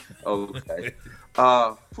 Okay.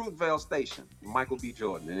 Fruitvale Station, Michael B.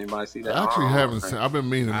 Jordan. Anybody see that? I actually haven't seen. I've been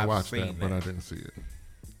meaning to watch that, but I didn't see it.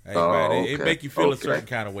 Hey, man, it make you feel a certain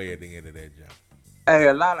kind of way at the end of that job. Hey,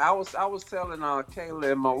 I was telling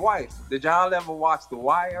Kayla and my wife, did y'all ever watch The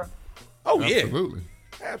Wire? Oh, absolutely. Yeah.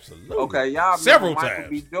 Absolutely. Okay, y'all several Michael times.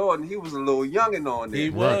 B. Jordan, he was a little youngin' on there. He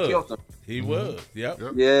was. He was. Yep.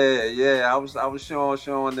 Yeah. I was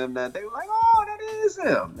showing them that. They were like, oh, that is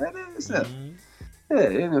him. Yeah,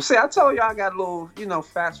 you know, see, I told you I got a little,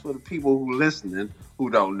 facts for the people who listening who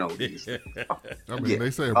don't know these. I mean,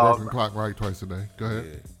 they say a broken clock right twice a day. Go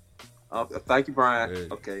ahead. Thank you, Brian. Yeah.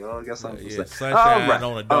 Okay, well, I got something to say. Sunshine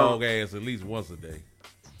on a dog ass at least once a day.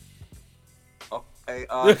 Hey,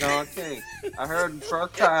 Don King, I heard the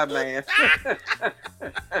first time, man.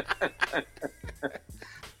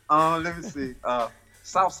 Let me see.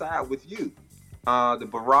 Southside with You, the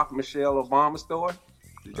Barack Michelle Obama story.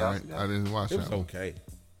 Did y'all see that? I didn't watch that. It was okay.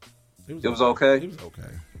 It was okay. It was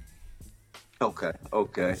okay.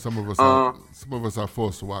 Okay. Some of us are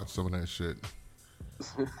forced to watch some of that shit.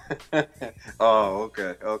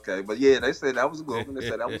 Okay. But yeah, they said that was a good one.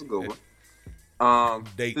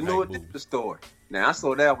 The New Edition story. Now I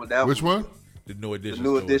saw that one. Which one? The New Edition. The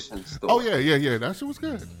New Edition story. Oh yeah. That shit was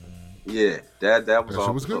good. Yeah, that was. That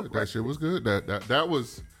shit was good. That shit was good. That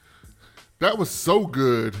was so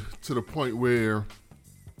good to the point where,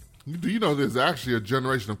 you know, there's actually a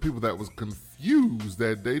generation of people that was confused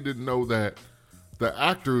that they didn't know that the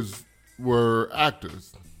actors were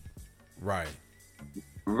actors. Right.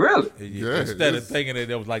 Really? Yeah. Instead of thinking that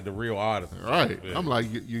it was like the real artist. Right. Yeah. I'm like,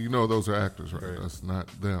 you know, those are actors, right? That's not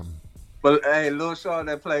them. But hey, Lil Shaw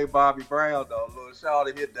that played Bobby Brown though. Lil Shaw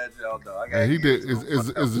that hit that job though. He did.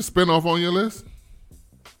 Is the spinoff on your list?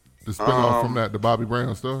 The spinoff from the Bobby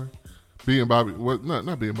Brown story. Being Bobby,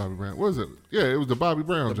 not being Bobby Brown. What was it? Yeah, it was the Bobby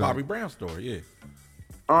Brown. The Bobby Brown story. Yeah. Should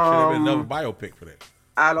have been another biopic for that.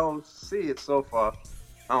 I don't see it so far.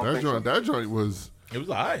 That joint was. It was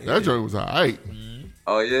alright. That joint was alright. Mm-hmm.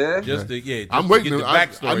 Oh yeah. I'm waiting.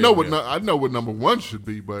 I know what number one should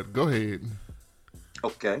be, but go ahead.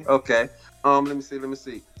 Okay. Let me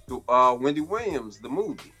see. Wendy Williams, the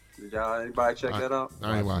movie. Did anybody check that out?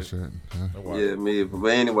 I ain't watched it. Yeah, me. But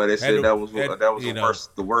anyway, they said that was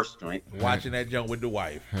the worst joint. Watching that joint with the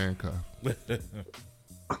wife. Handcuff.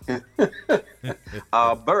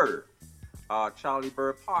 Bird. Charlie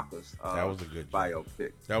Bird Parker's. That was a good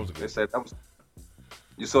biopic. That was a good. They said that was.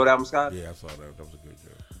 You saw that one, Scott? Yeah, I saw that. That was a good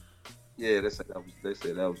joke. Yeah, they said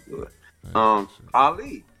that was good.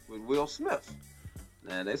 Ali with Will Smith.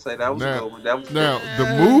 And they say that was a good one. That was the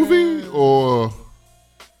movie or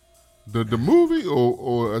the movie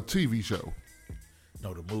or a TV show?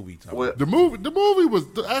 No, the movie. The movie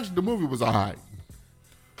was alright.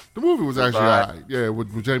 The movie was actually alright. Yeah,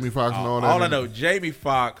 with Jamie Foxx and all that. All I know, Jamie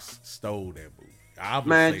Foxx stole that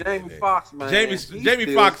movie. Jamie Foxx, man.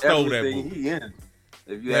 Jamie Foxx stole that movie. He in.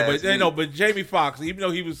 But Jamie Foxx, even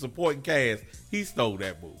though he was supporting cast, he stole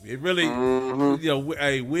that movie. It really,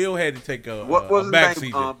 Will had to take a what was his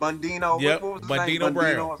backseat. name? Bundino. Yep, what was his Bundino name?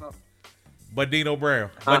 Brown. Bundino Brown.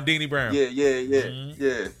 Bundini Brown. Yeah.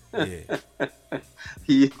 Yeah.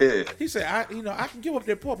 He said, I can give up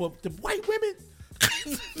that part, but the white women.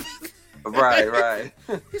 Right.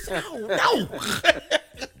 He said, oh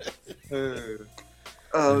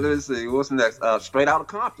no. Let's see. What's next? Straight Outta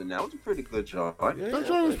Compton. That was a pretty good joint. That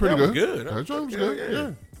joint was pretty good. That joint was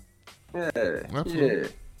good. Yeah. Absolutely.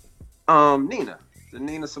 Yeah. Nina. The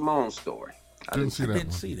Nina Simone story. Didn't see that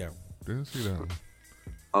one. Didn't see that one.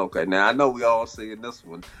 Okay, now I know we all seeing this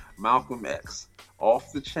one. Malcolm X.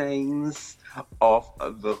 Off the chains, off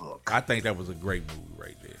of the hook. I think that was a great movie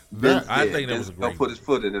right there. I think that was a great. Put his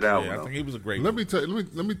foot in it out. I think he was a great. Let me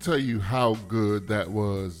tell you how good that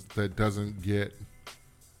was. That doesn't get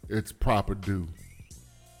its proper due.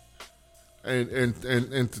 And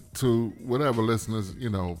to whatever listeners,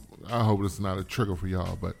 I hope it's not a trigger for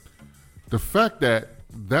y'all, but the fact that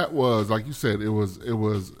was, like you said, it was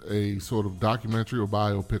a sort of documentary or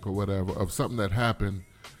biopic or whatever of something that happened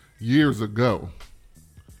years ago.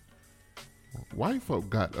 White folk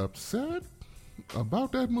got upset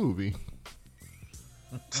about that movie.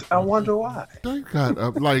 I wonder why. They got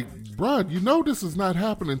up bruh, this is not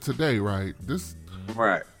happening today, right?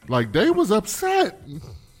 Right. Like they was upset.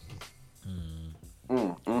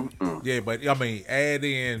 Yeah, but I mean, add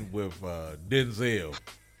in with Denzel.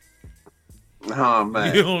 Oh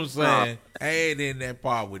man, you know what I'm saying? Add in that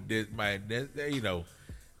part with this man.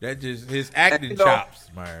 That just his acting chops,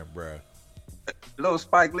 man, bro. Little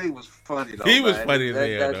Spike Lee was funny though. He was funny as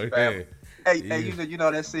hell though. Hey, you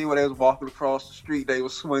know that scene where they was walking across the street, they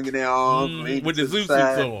was swinging their arms with the zoot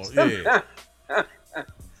suits on. Yeah.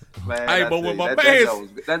 Man, hey, but when my man,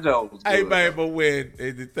 that joke was good. Hey, man, but when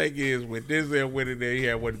the thing is, when Denzel went in there, he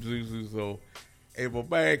had one of the zoot suits on, and my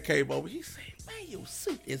man came over, he said, "Man, your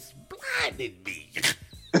suit is blinding me."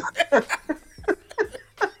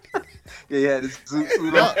 Yeah, this zoot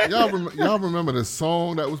suit on. Y'all remember the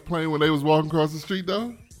song that was playing when they was walking across the street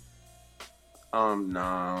though?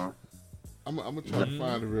 No. I'm gonna try to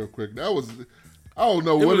find it real quick. That was. I don't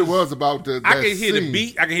know what it was about that I can hear scene. the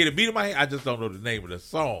beat. I can hear the beat in my head. I just don't know the name of the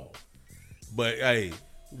song. But hey,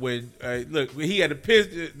 when look, he had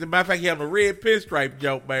the matter of fact, he had a red pinstripe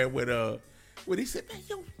joke, man. When he said, "Man,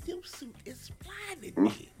 your suit is blinding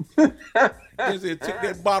me." He took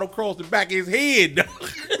that bottle across the back of his head.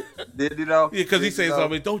 Did he though? Yeah, because he said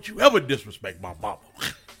something. "Don't you ever disrespect my mama."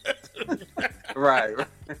 Right.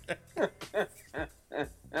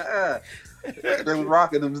 They was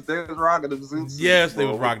rocking them zoot suits. Yes, they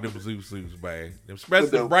was rocking them zoot suits, man. Especially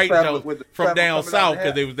the bright jokes from down south,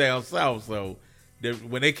 because they was down south. So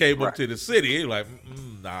when they came up to the city, they were like,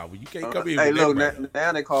 "Nah, well, you can't come here." Hey, with look, that,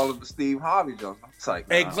 now they call him the Steve Harvey Jones. Like,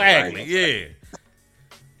 exactly, yeah.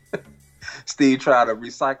 Steve tried to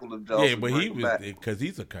recycle them jokes. Yeah, but he was because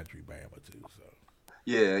he's a country bammer too. So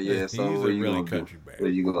yeah. So he's a really country bammer.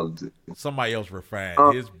 What you gonna do? Somebody else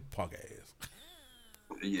refined his punk ass.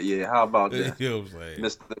 Yeah, how about that? You know what I'm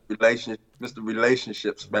saying? Mr.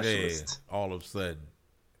 Relationship Specialist. Yeah, all of a sudden.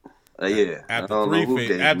 Yeah. After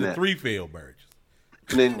three failed marriages.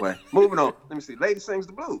 Anyway, moving on. Let me see. Lady Sings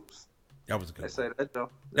the Blues. That was a good. They say that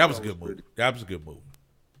though. That was a good movie. That was a good movie.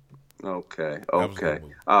 Okay.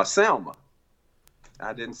 Selma.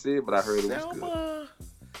 I didn't see it, but I heard it was good.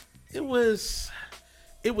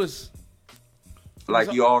 It was.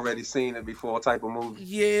 Like you already seen it before type of movie?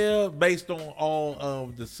 Yeah, based on all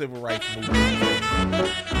of the civil rights movements.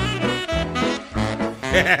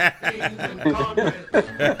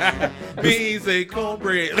 Beans and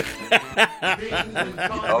cornbread.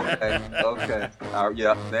 Okay.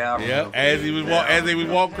 Yeah. As he was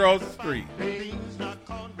walking across the street.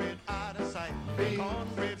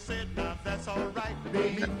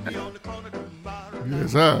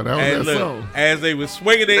 Yes, sir. That was And that look, song. as they were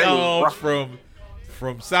swinging their They was arms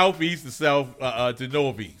from southeast to south to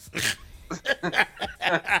northeast.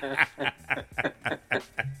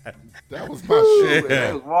 That was my shit.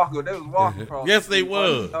 They was walking across. Yes, the they street.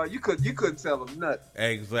 was. You couldn't tell them nothing.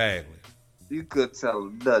 Exactly. You couldn't tell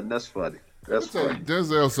them nothing. That's funny. That's funny.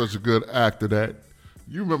 Denzel's such a good actor that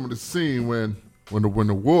you remember the scene when the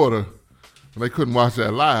water, when they couldn't watch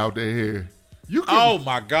that lie out their hair. Oh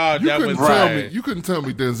my God, that was right. You couldn't tell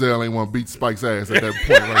me Denzel ain't want to beat Spike's ass at that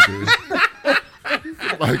point right there.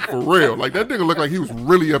 Like for real, like that nigga looked like he was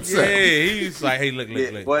really upset. Yeah, he's like, hey, look.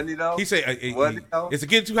 Wasn't he though? He said, "Is it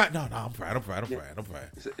getting too hot?" No, I'm fine.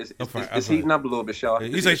 It's heating up a little bit,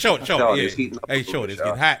 shorty. He said, "Short, yeah. It's heating up Hey, short, it's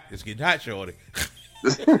getting hot. It's getting hot, shorty." He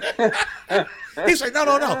said, "No.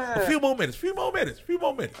 A few more minutes.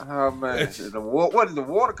 Oh man, what is the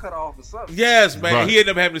water cut off or something? Yes, man. Right. He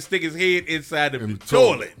ended up having to stick his head inside the In the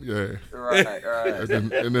toilet. Yeah. Right. And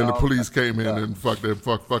then the police came in and fucked up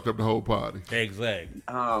the whole party. Exactly.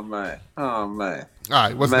 Oh man. All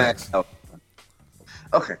right, what's next?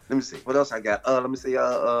 Okay, let me see. What else I got? Let me see.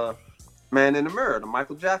 Man in the Mirror, the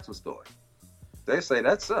Michael Jackson story. They say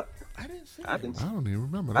that's up. I didn't see. I don't even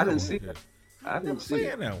remember that. I didn't see that. I didn't see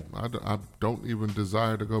that one. I don't even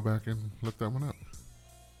desire to go back and look that one up.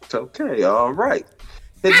 It's okay. All right.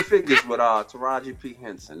 Hidden Figures with Taraji P.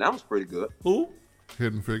 Henson. That was pretty good. Who?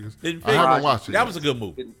 Hidden Figures. Hidden I Figures. haven't watched it. That yet. was a good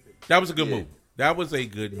movie. That was a good movie. That was a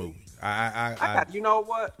good movie. You know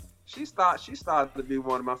what? She started to be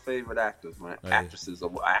one of my favorite actors, man. Actresses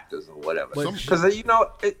or actors or whatever. Because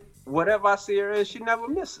whatever I see her in, she never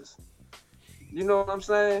misses. You know what I'm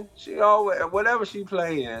saying? She always, whatever she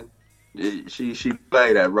play in, she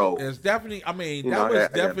played that role. It's definitely. I mean, that was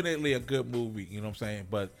definitely a good movie. You know what I'm saying?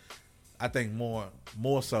 But I think more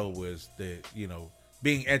so was the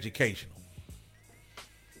being educational.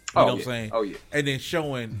 You know what I'm saying? Oh yeah. And then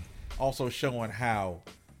also showing how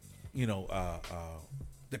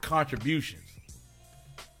the contributions.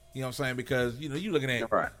 You know what I'm saying? Because you're looking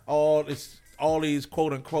at all these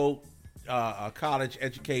quote unquote college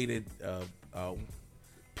educated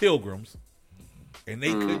pilgrims, and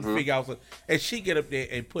they couldn't figure out. And she get up there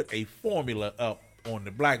and put a formula up on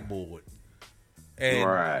the blackboard,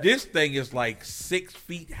 and this thing is like 6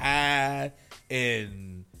 feet high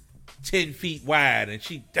and 10 feet wide, and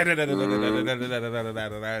she and they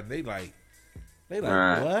like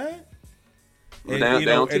what? They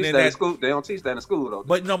don't teach that in school. They don't teach that in school though.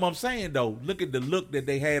 But no, what I'm saying though, look at the look that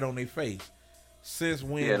they had on their face. Since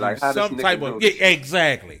when like some type of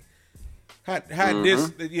exactly. How this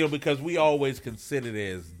because we always considered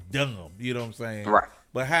it as dumb, you know what I'm saying? Right.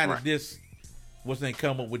 But how did this they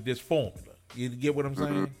come up with this formula? You get what I'm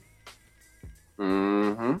saying?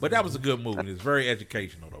 Mm-hmm. But that was a good movie. It's very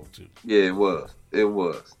educational though too. Yeah, it was.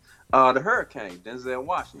 The Hurricane, Denzel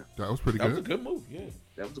Washington. That was pretty good. That was a good movie, yeah.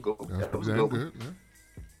 That was a good one. That was good.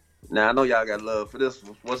 Yeah. Now I know y'all got love for this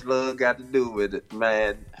one. What's love got to do with it,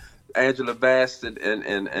 man? Angela Bassett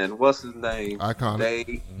and what's his name?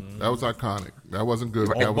 Iconic. That was iconic. That wasn't good.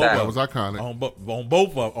 That was iconic. On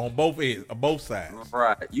both sides.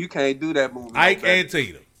 Right. You can't do that movie. Ike and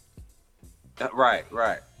Tina. Right.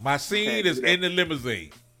 My scene is in the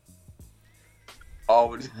limousine.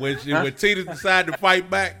 Always. When Tina decided to fight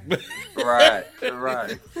back. Right.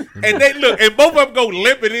 And they look, and both of them go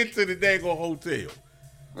limping into the daggone hotel.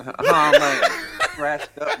 Oh man,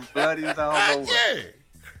 scratched up and bloody all over.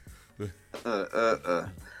 Yeah.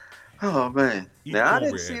 Oh man. Now I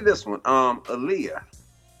didn't see this one. Aaliyah,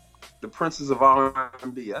 the Princess of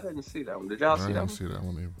R&B. I didn't see that one. Did y'all see that one? I didn't see that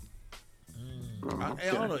one either.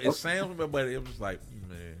 I don't know. It sounds, but it was like,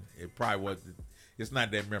 man, it probably wasn't. It's not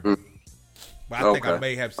that memorable. But I think I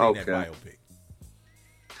may have seen that biopic.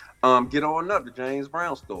 Get On Up, the James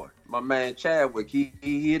Brown story. My man Chadwick, he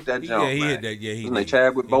hit that jump. Yeah, he hit that. Yeah, he did.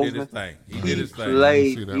 Chadwick Boseman. He did his thing.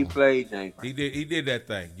 He played James Brown. He did that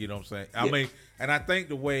thing. You know what I'm saying? I mean, and I think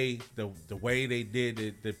the way they did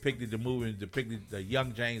it, depicted the movie, and depicted the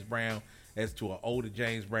young James Brown as to an older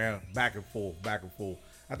James Brown, back and forth.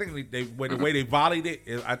 I think the way they volleyed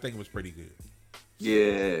it, I think it was pretty good.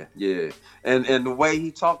 Yeah. And the way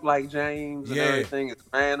he talked like James and everything, his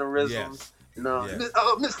mannerisms. Yes.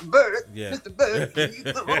 Mr. Bird, Mr.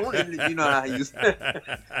 Bird, you know how he was,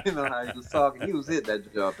 talking. He was hit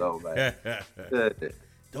that job though, man.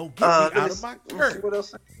 Don't get me out of my curtain. What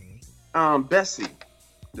else? Bessie,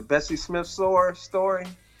 the Bessie Smith story,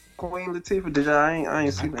 Queen Latifah. Did y'all? I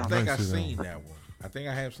ain't seen that. I think I've seen that one. I think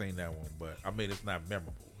I have seen that one, but I mean it's not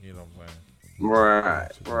memorable. You know what I'm saying?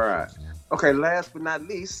 Right. Okay, last but not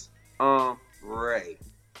least, Ray.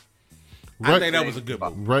 I think that was a good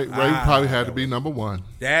movie. Ray probably had to be number one.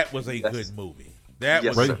 That was a good movie. That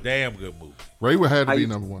Yes, was sir. a damn good movie. Ray would have to How be you-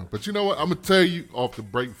 number one. But you know what? I'm gonna tell you off the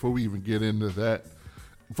break before we even get into that.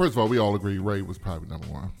 First of all, we all agree Ray was probably number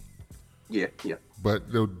one. Yeah.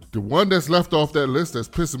 But the one that's left off that list that's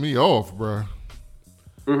pissing me off, bruh,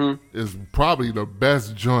 is probably the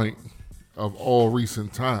best joint of all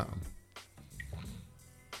recent time.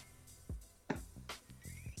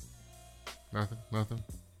 Nothing.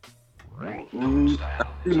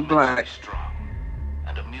 In black.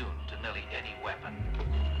 And immune to nearly any weapon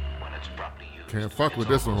when it's properly used. Can't fuck with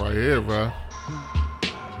this one right here, bruh.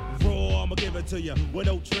 Raw, I'ma give it to you with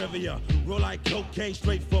no trivia. Roll like cocaine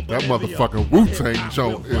straight from That Bolivia. motherfucking Wu-Tang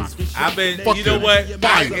joint is I've been, you fucking know what?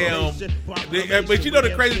 I fire. am, but you know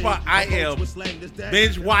the crazy part? I am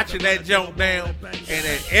binge watching that jump down, and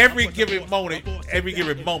at every given moment,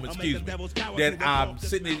 excuse me, that I'm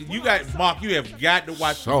sitting there, you got, Mark, you have got to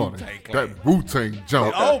watch the Shorty, Wu-Tang Clan. that Wu-Tang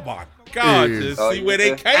jump. Oh my God, is to see where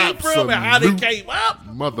they came from and how they came up.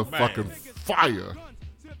 Motherfucking fire.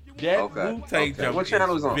 That Okay. Wu-Tang jump What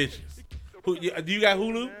channel is on? vicious. Do you got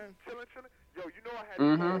Hulu?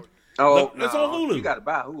 Mm-hmm. Oh, It's on Hulu. You gotta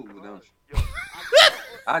buy Hulu, don't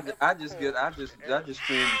you? I just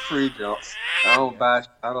stream free jumps. I don't buy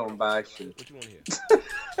shit. What you want here?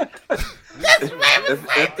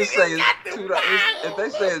 if they say it's $2, if they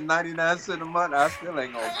say it's 99 cents a month, I still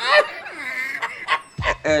ain't gonna.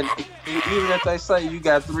 And even if they say you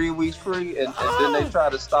got 3 weeks free, and then they try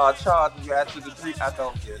to start charging you after the 3, I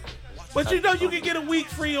don't get it. But you know you can get a week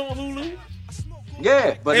free on Hulu.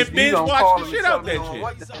 Yeah, but And if you binge don't watch call the them shit and out tell me that on shit.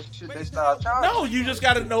 what that shit they start charging. No, you just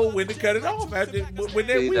got to know when to cut it off after when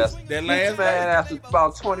that week, that last man, day. after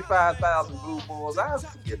about 25,000 blue balls, I was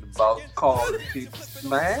forgetting about calling people,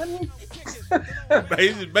 man.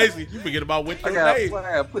 Basically, you forget about what your I name.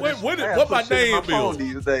 gotta put this- What I gotta my put shit in name my phone is?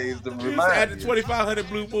 these days to You used to remind have the me. 2,500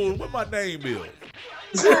 blue bulls. What my name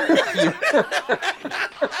is?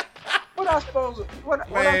 What I supposed? What I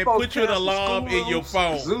Man, supposed put you an cancel alarm school in your rules?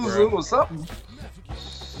 phone, Zuzu bro. or something.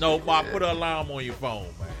 No, Mark, put an alarm on your phone,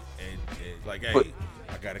 man. And it's like, hey, But-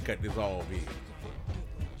 I got to cut this off here.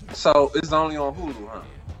 So it's only on Hulu, huh?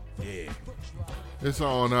 Yeah. It's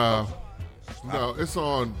on,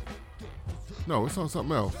 it's on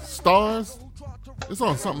something else. Stars? It's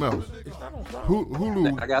on something else. It's not on Stars.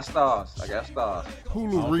 Hulu I got stars. I don't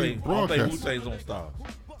Hulu think rebroadcast. Wu-Tang's on Stars.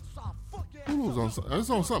 Hulu's on, it's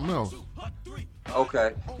on something else. Okay.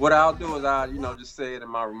 What I'll do is I'll, just say it in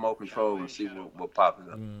my remote control and see what pops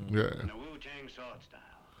up. Yeah.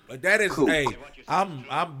 But that is, Cool. hey,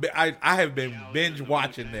 I have been binge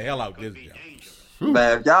watching the hell out of this jump.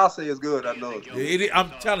 Man, if y'all say it's good, I know it's good.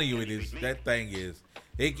 I'm telling you, it is. That thing is.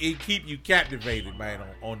 It keep you captivated, man,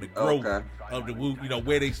 on the growth of the Wu. You know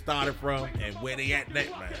where they started from and where they at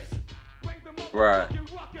next, man. Right.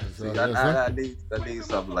 So, See, yes, I need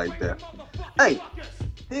something like that. Hey,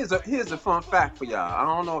 here's a fun fact for y'all. I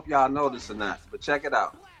don't know if y'all know this or not, but check it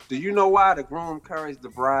out. Do you know why the groom carries the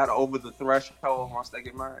bride over the threshold once they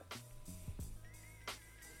get married?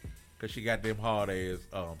 Cause she got them hard ass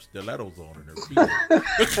stilettos on her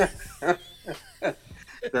feet.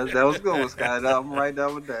 That was good, Scott. I'm right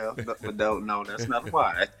down. But no, that's not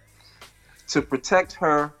why. To protect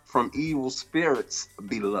her from evil spirits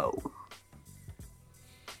below.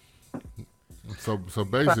 So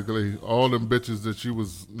basically, all them bitches that you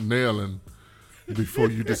was nailing before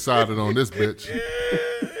you decided on this bitch,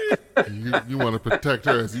 you want to protect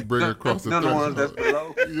her as you bring her across the the ones that's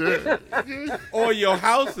threshold. below. Yeah. Or your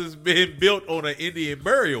house has been built on an Indian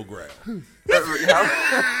burial ground.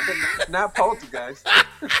 Not poltergeist.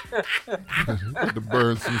 Got to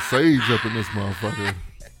burn some sage up in this motherfucker.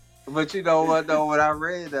 But you know what, though? When I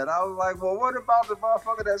read that, I was like, well, what about the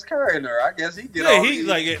motherfucker that's carrying her? I guess he get all He's these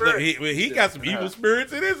like, spirits. he got some evil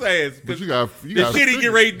spirits in his ass. But you got the shit he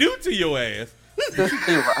get ready to do to your ass.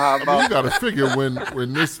 How you about got to figure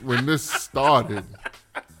when this started.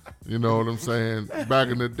 You know what I'm saying? Back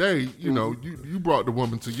in the day, you know, you brought the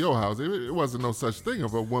woman to your house. It wasn't no such thing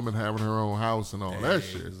of a woman having her own house and all that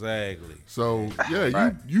shit. Exactly. So yeah,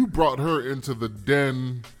 Right. you brought her into the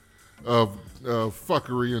den of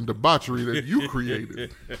fuckery and debauchery that you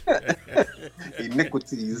created.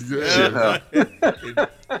 iniquities? Yeah.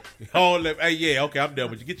 All that, hey, yeah, okay, I'm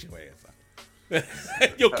done with you. Get your ass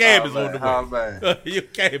out. Your cab is on the How way. bad? Your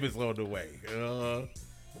cab is on the way.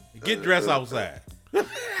 Get dressed outside.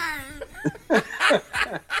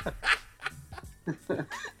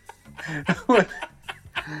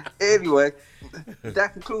 Anyway,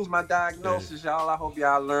 that concludes my diagnosis, y'all. I hope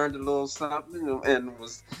y'all learned a little something and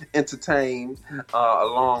was entertained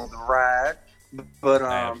along the ride. But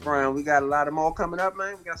Brian, we got a lot of more coming up,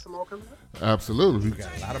 man. We got some more coming up. Absolutely, we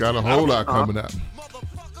got a whole lot coming up.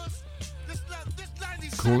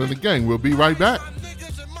 Kool and the Gang. We'll be right back.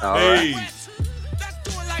 All right. Let's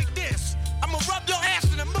do it like this. I'ma rub your ass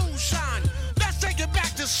in the moonshine. Let's take it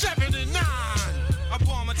back to 79. I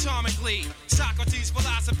bomb atomically. Socrates'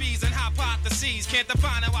 philosophies and hypotheses. Can't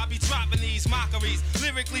define how I be dropping these mockeries.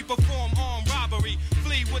 Lyrically perform armed robbery.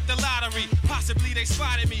 Flee with the lottery. Possibly they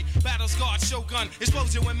spotted me. Battle scarred shogun.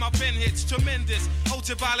 Explosion when my pen hits. Tremendous.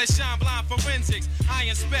 Ultraviolet shine blind forensics. I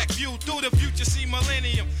inspect. View through the future. See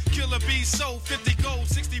millennium. Killer bees sold. 50 gold.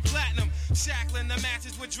 60 platinum. Shackling the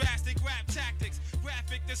matches with drastic rap tactics.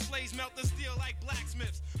 Graphic displays melt the steel like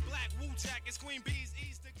blacksmiths. Black Wu jackets. Queen bees.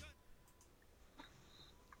 East to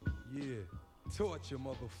Yeah, torture,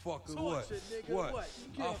 motherfucker. Torture, What?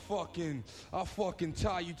 nigga, I fucking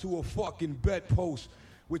tie you to a fucking bedpost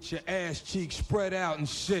with your ass cheeks spread out and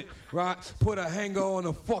shit, right? Put a hanger on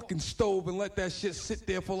a fucking stove and let that shit sit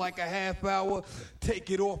there for like a half hour. Take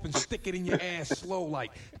it off and stick it in your ass slow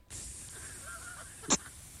like.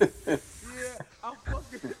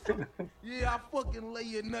 I fucking lay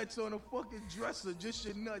your nuts on a fucking dresser, just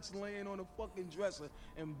your nuts laying on a fucking dresser,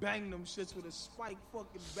 and bang them shits with a spike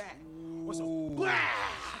fucking bat.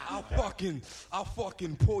 I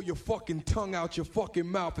fucking pull your fucking tongue out your fucking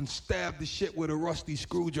mouth and stab the shit with a rusty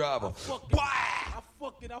screwdriver. I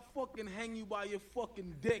fucking hang you by your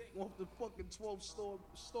fucking dick off the fucking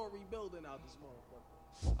 12-story building out this motherfucker.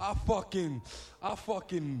 I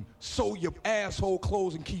fucking sew your asshole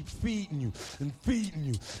clothes and keep feeding you and feeding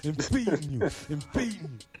you and feeding you and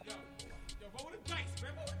feeding you. Roll the dice,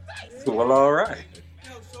 man. Roll the dice. Well, all right.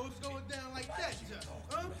 Yo, so it's going down like that,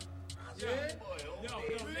 huh? Yeah. Yo,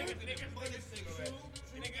 niggas,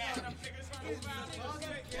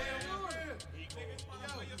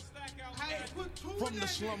 From the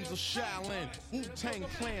slums of Shaolin, Wu-Tang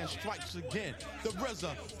Clan strikes again. The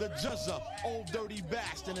RZA, the Juzza, Old Dirty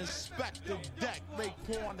Bastard, Inspector Deck,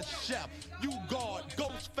 Raekwon the Chef, U-Guard,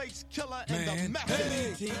 Ghostface Killer, and the Method.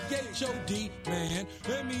 M-E-T-H-O-D, man.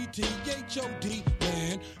 M-E-T-H-O-D,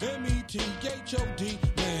 man. M-E-T-H-O-D,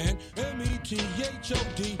 man.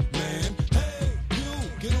 M-E-T-H-O-D, man. Hey, you,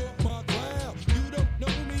 get off my ground. You don't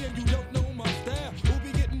know me and you don't know my style. Who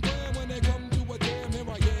be getting grand when they come to a jam? Here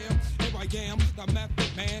I am, the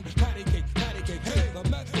Method Man. Patty cake, hey, the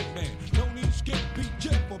Method Man. Don't eat skip, beat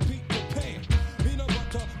Jeff or Peter Pan. Peanut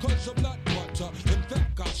butter, cause I'm not butter. In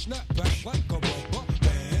fact, I snap back like a rubber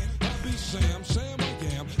band. I be Sam I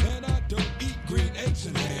am, and I don't eat green eggs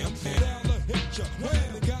and ham. Down the hit ya,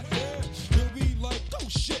 when it got there, you'll be like, oh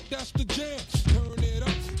shit, that's the jam. Turn it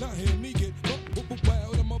up, now hear me get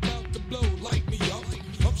wild. I'm about to blow, light me up.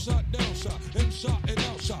 Upside, downside, inside and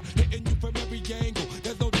outside. Hitting you from every angle,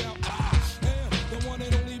 there's no doubt. The one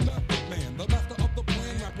and only Method Man, the master of the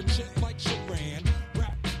plan, rapping shit like Sharan.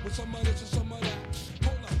 Rap with some of this and some of that.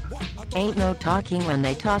 Hold up, what? Ain't no talking when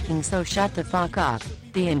they talking, so shut the fuck up.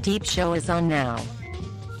 The In Deep Show is on now.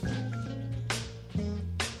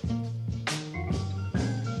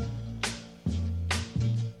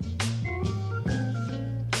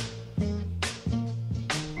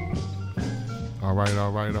 All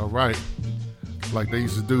right. Like they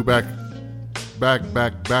used to do back in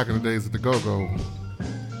the days of the Go-Go.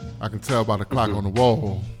 I can tell by the clock on the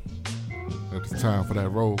wall that it's time for that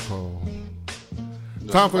roll call.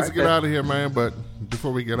 Time for us to get out of here, man. But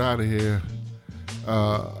before we get out of here,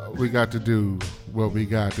 we got to do what we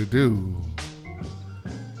got to do.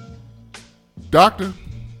 Doctor?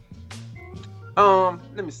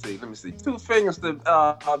 Let me see. Two fingers to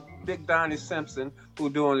Big Donnie Simpson, who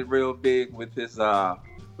doing it real big with his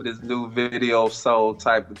new video soul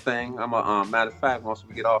type of thing. Matter of fact, once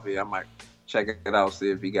we get off here, I might check it out, see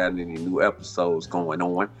if he got any new episodes going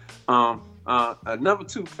on. Another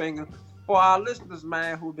two finger for our listeners,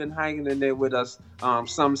 man, who've been hanging in there with us,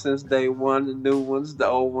 some since day one, the new ones, the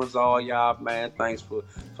old ones, all y'all, man. Thanks for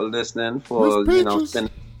listening, for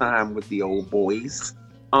spending time with the old boys.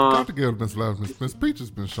 Got to give Miss Love. Miss Peaches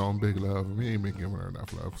been showing big love. We ain't been giving her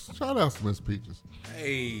enough love. Shout out to Miss Peaches.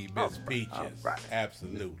 Hey, Miss Peaches. Right.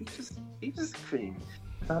 Absolutely. Peaches and cream.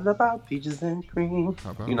 All about peaches and cream.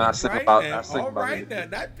 I sing right about. Now, I sing all about right it. now,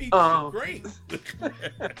 that peaches and cream.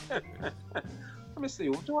 Let me see.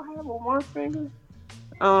 Do I have a one finger?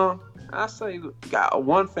 I say got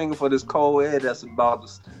one finger for this cold air that's about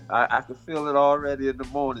to. I can feel it already in the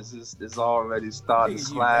mornings. It's already starting to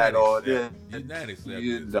slide on there. You're 97 You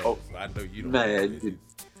years know, old, so I know you don't. man.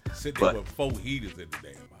 Sitting there with 4 heaters in the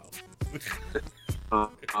damn house.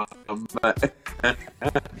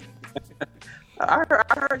 I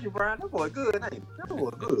heard you, Brian. That boy good, ain't he? That boy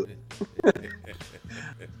good.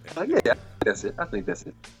 Yeah, that's it. I think that's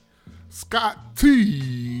it. Scott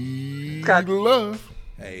Love.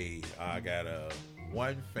 Hey, I got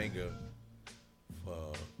one finger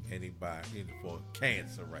for anybody for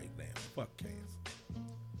cancer right now. Fuck cancer.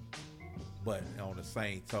 But on the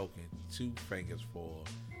same token, 2 fingers for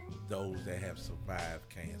those that have survived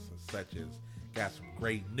cancer, such as got some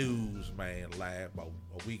great news, man. About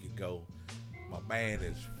a week ago, my man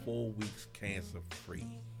is 4 weeks cancer free.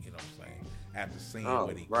 You know what I'm saying? After seeing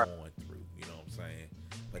what he's going through, you know what I'm saying?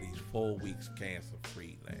 But he's 4 weeks cancer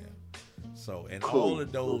free now. So, and all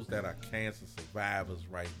of those that are cancer survivors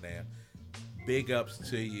right now, big ups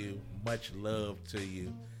to you, much love to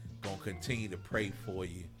you. Gonna continue to pray for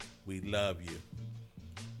you. We love you.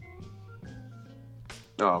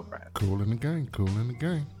 All right. Cool in the game. Cool in the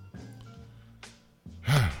game.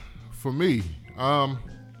 For me, I'm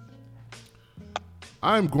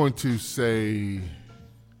going to say.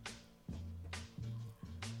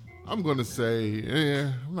 I'm going to say,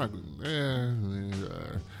 yeah, I'm not. Yeah,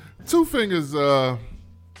 2 fingers.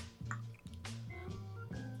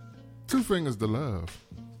 2 fingers to love.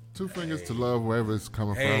 2 fingers to love wherever it's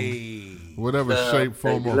coming from, whatever shape,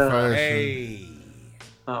 form, or fashion.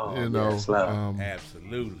 Oh, you know, yes,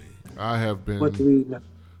 absolutely. I have been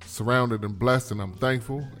surrounded and blessed, and I'm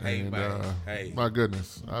thankful. And my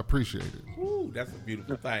goodness, I appreciate it. Ooh, that's a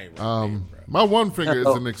beautiful thing. Right my one finger is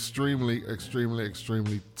an extremely, extremely,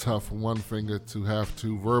 extremely tough one finger to have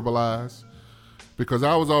to verbalize, because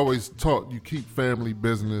I was always taught you keep family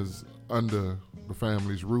business under the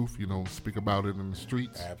family's roof. You don't speak about it in the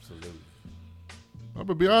streets. Absolutely. I'm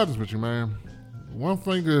gonna be honest with you, man. One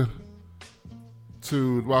finger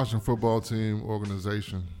to the Washington football team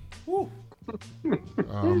organization. I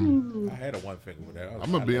had a one finger with that.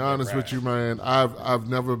 I'm gonna be honest with you, man. I've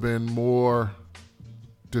never been more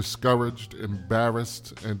discouraged,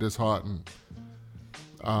 embarrassed, and disheartened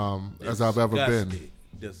as I've ever been.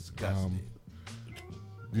 Disgusted.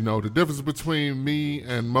 You know, the difference between me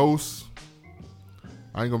and most,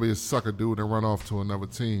 I ain't gonna be a sucker dude and run off to another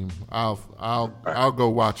team. I'll go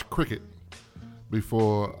watch cricket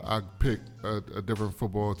before I pick a different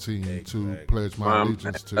football team to pledge my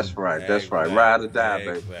allegiance to. That's right. That's right. Ride or die,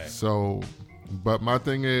 baby. So, but my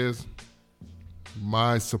thing is,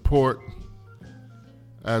 my support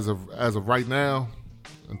as of right now,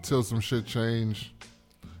 until some shit change,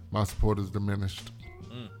 my support is diminished.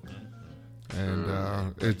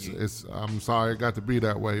 And it's I'm sorry it got to be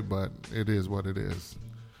that way, but it is what it is.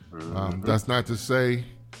 That's not to say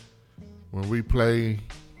when we play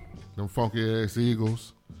them funky ass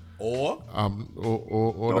Eagles or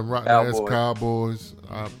them rotten ass Cowboys,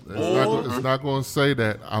 it's not going to say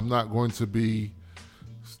that I'm not going to be,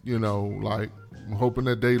 you know, like I'm hoping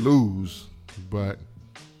that they lose, but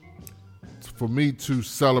for me to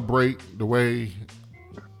celebrate the way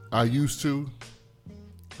I used to,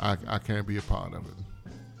 I can't be a part of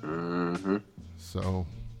it. So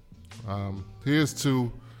here's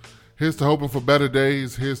to hoping for better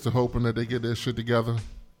days. Here's to hoping that they get their shit together.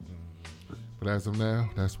 But as of now,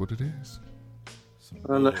 that's what it is.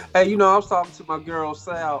 Hey, you know, I was talking to my girl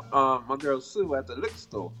Sue at the liquor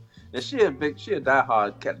store, and she a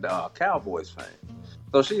diehard Cowboys fan.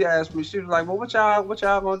 So she asked me, she was like, "Well, what y'all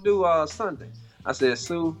gonna do Sunday?" I said,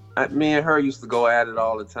 "Sue, me and her used to go at it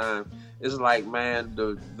all the time. It's like, man,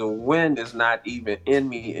 the wind is not even in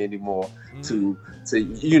me anymore to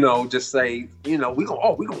you know, just say, you know, we're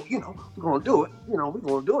gonna do it. You know, we're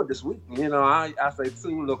gonna do it this week. You know, I say,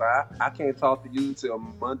 Sue, look, I can't talk to you till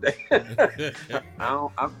Monday.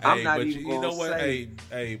 I'm not even you know gonna what? say.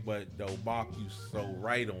 Hey, but though, Mark, you so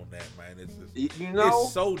right on that, man. It's just, you know,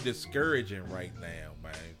 it's so discouraging right now,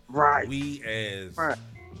 man. Right. We as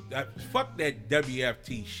fuck that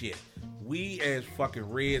WFT shit. We as fucking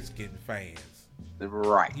Redskin fans.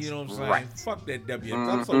 Right. You know what I'm saying? Right. Fuck that WFT.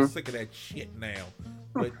 I'm so sick of that shit now.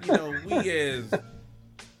 But, you know, we as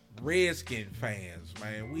Redskin fans,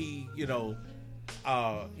 man, we, we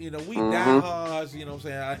diehards, you know what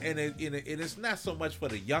I'm saying? And it's not so much for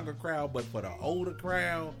the younger crowd, but for the older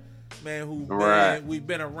crowd, man, we've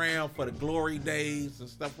been around for the glory days and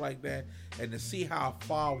stuff like that. And to see how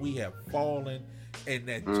far we have fallen. And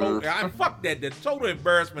that the total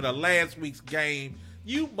embarrassment of last week's game.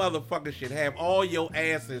 You motherfuckers should have all your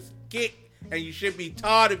asses kicked, and you should be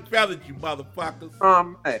tarred and feathered, you motherfuckers.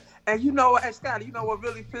 And you know, hey Scotty, you know what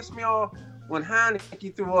really pissed me off? When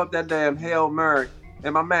Heineke threw up that damn Hail Mary,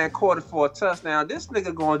 and my man caught it for a touchdown. This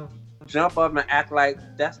nigga gonna jump up and act like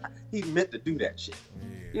he meant to do that shit. Yeah.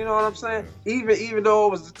 You know what I'm saying? Even though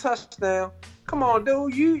it was a touchdown. Come on,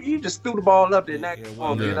 dude! You just threw the ball up there. Now you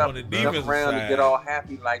want to get up, jump around, and get all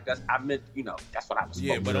happy like that's. I meant, you know, that's what I was.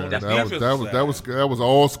 Yeah, but that was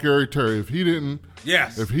all scary Terry. If he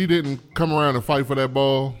didn't come around and fight for that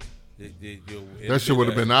ball, that shit would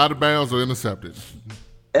have been out of bounds or intercepted.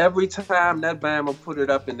 every time that Bama put it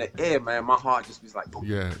up in the air, man, my heart just be like, boom,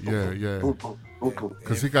 yeah.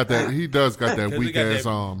 Because he does got that 'Cause weak ass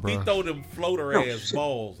arm, bro. He throw them floater ass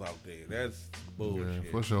balls out there. That's bullshit.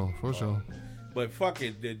 Yeah, for sure. But fuck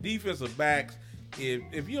it, the defensive backs,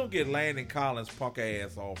 if you don't get Landon Collins punk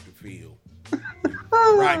ass off the field,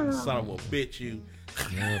 right, son of a bitch, you.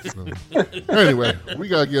 Anyway, we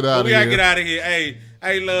gotta get out of here. We gotta get out of here. Hey,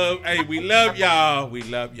 we love y'all. We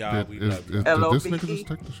love y'all. Did this nigga just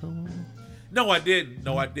take the show over? No, I didn't.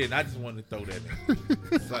 I just wanted to throw that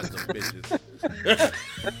in. Sons of bitches.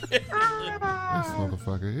 This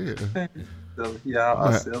motherfucker here.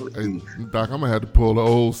 Y'all Doc, I'm gonna have to pull the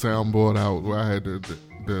old soundboard out where I had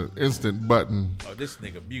the instant button. Oh, this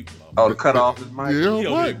nigga mute. To cut off his mic. Yeah,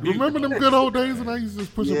 what? Remember them good old days when I used to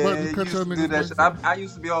just push a button and cut your niggas? I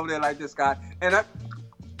used to be over there like this guy, and I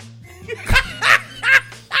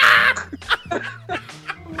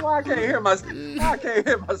can't hear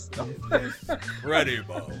myself. Ready,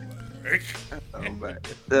 Bob.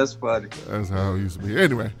 That's funny. That's how it used to be.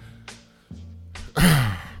 Anyway,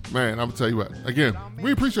 man, I'm gonna tell you what. Again,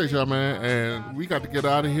 we appreciate y'all, man, and we got to get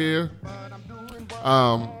out of here.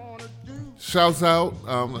 Shouts out.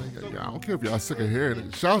 I don't care if y'all sick of hearing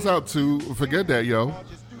it. Shouts out to Forget That Yo,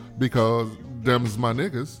 because them's my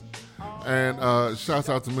niggas. And shouts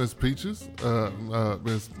out to Miss Peaches.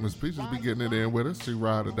 Miss Peaches be getting it in with us. She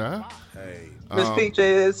ride or die. Hey, Miss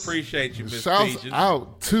Peaches. Appreciate you, Miss Shouts Peaches.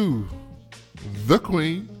 out to the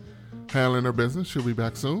Queen, handling her business. She'll be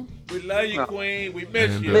back soon. We love you, Queen. We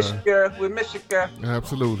miss you. Miss you, girl. We miss you, girl.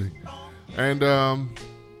 Absolutely. And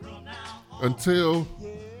until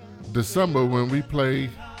December, when we play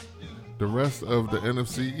the rest of the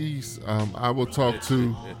NFC East, I will talk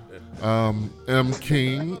to M.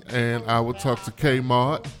 King, and I will talk to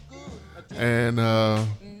Kmart, and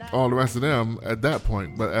all the rest of them at that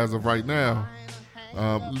point. But as of right now,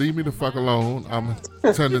 leave me the fuck alone. I'm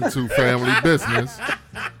tending to family business.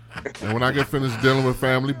 And when I get finished dealing with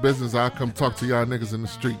family business, I'll come talk to y'all niggas in the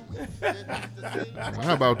street.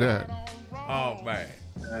 How about that? Oh, man.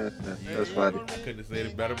 That's funny. I couldn't have said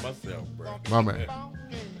it better myself, bro. My man.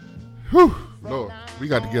 Whew, Lord, we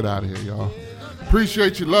got to get out of here, y'all.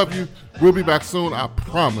 Appreciate you, love you. We'll be back soon. I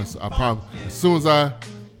promise. As soon as I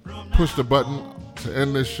push the button to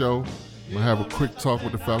end this show, I'm going to have a quick talk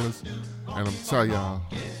with the fellas. And I'm tell y'all,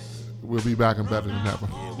 we'll be back and better than ever.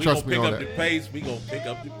 Yeah, Trust me on that. We gonna pick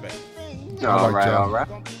up the pace. All right.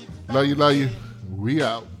 Love you. We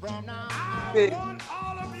out. Hey.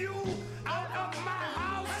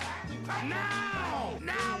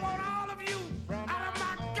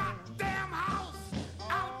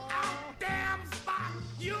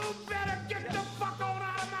 You better get the fuck on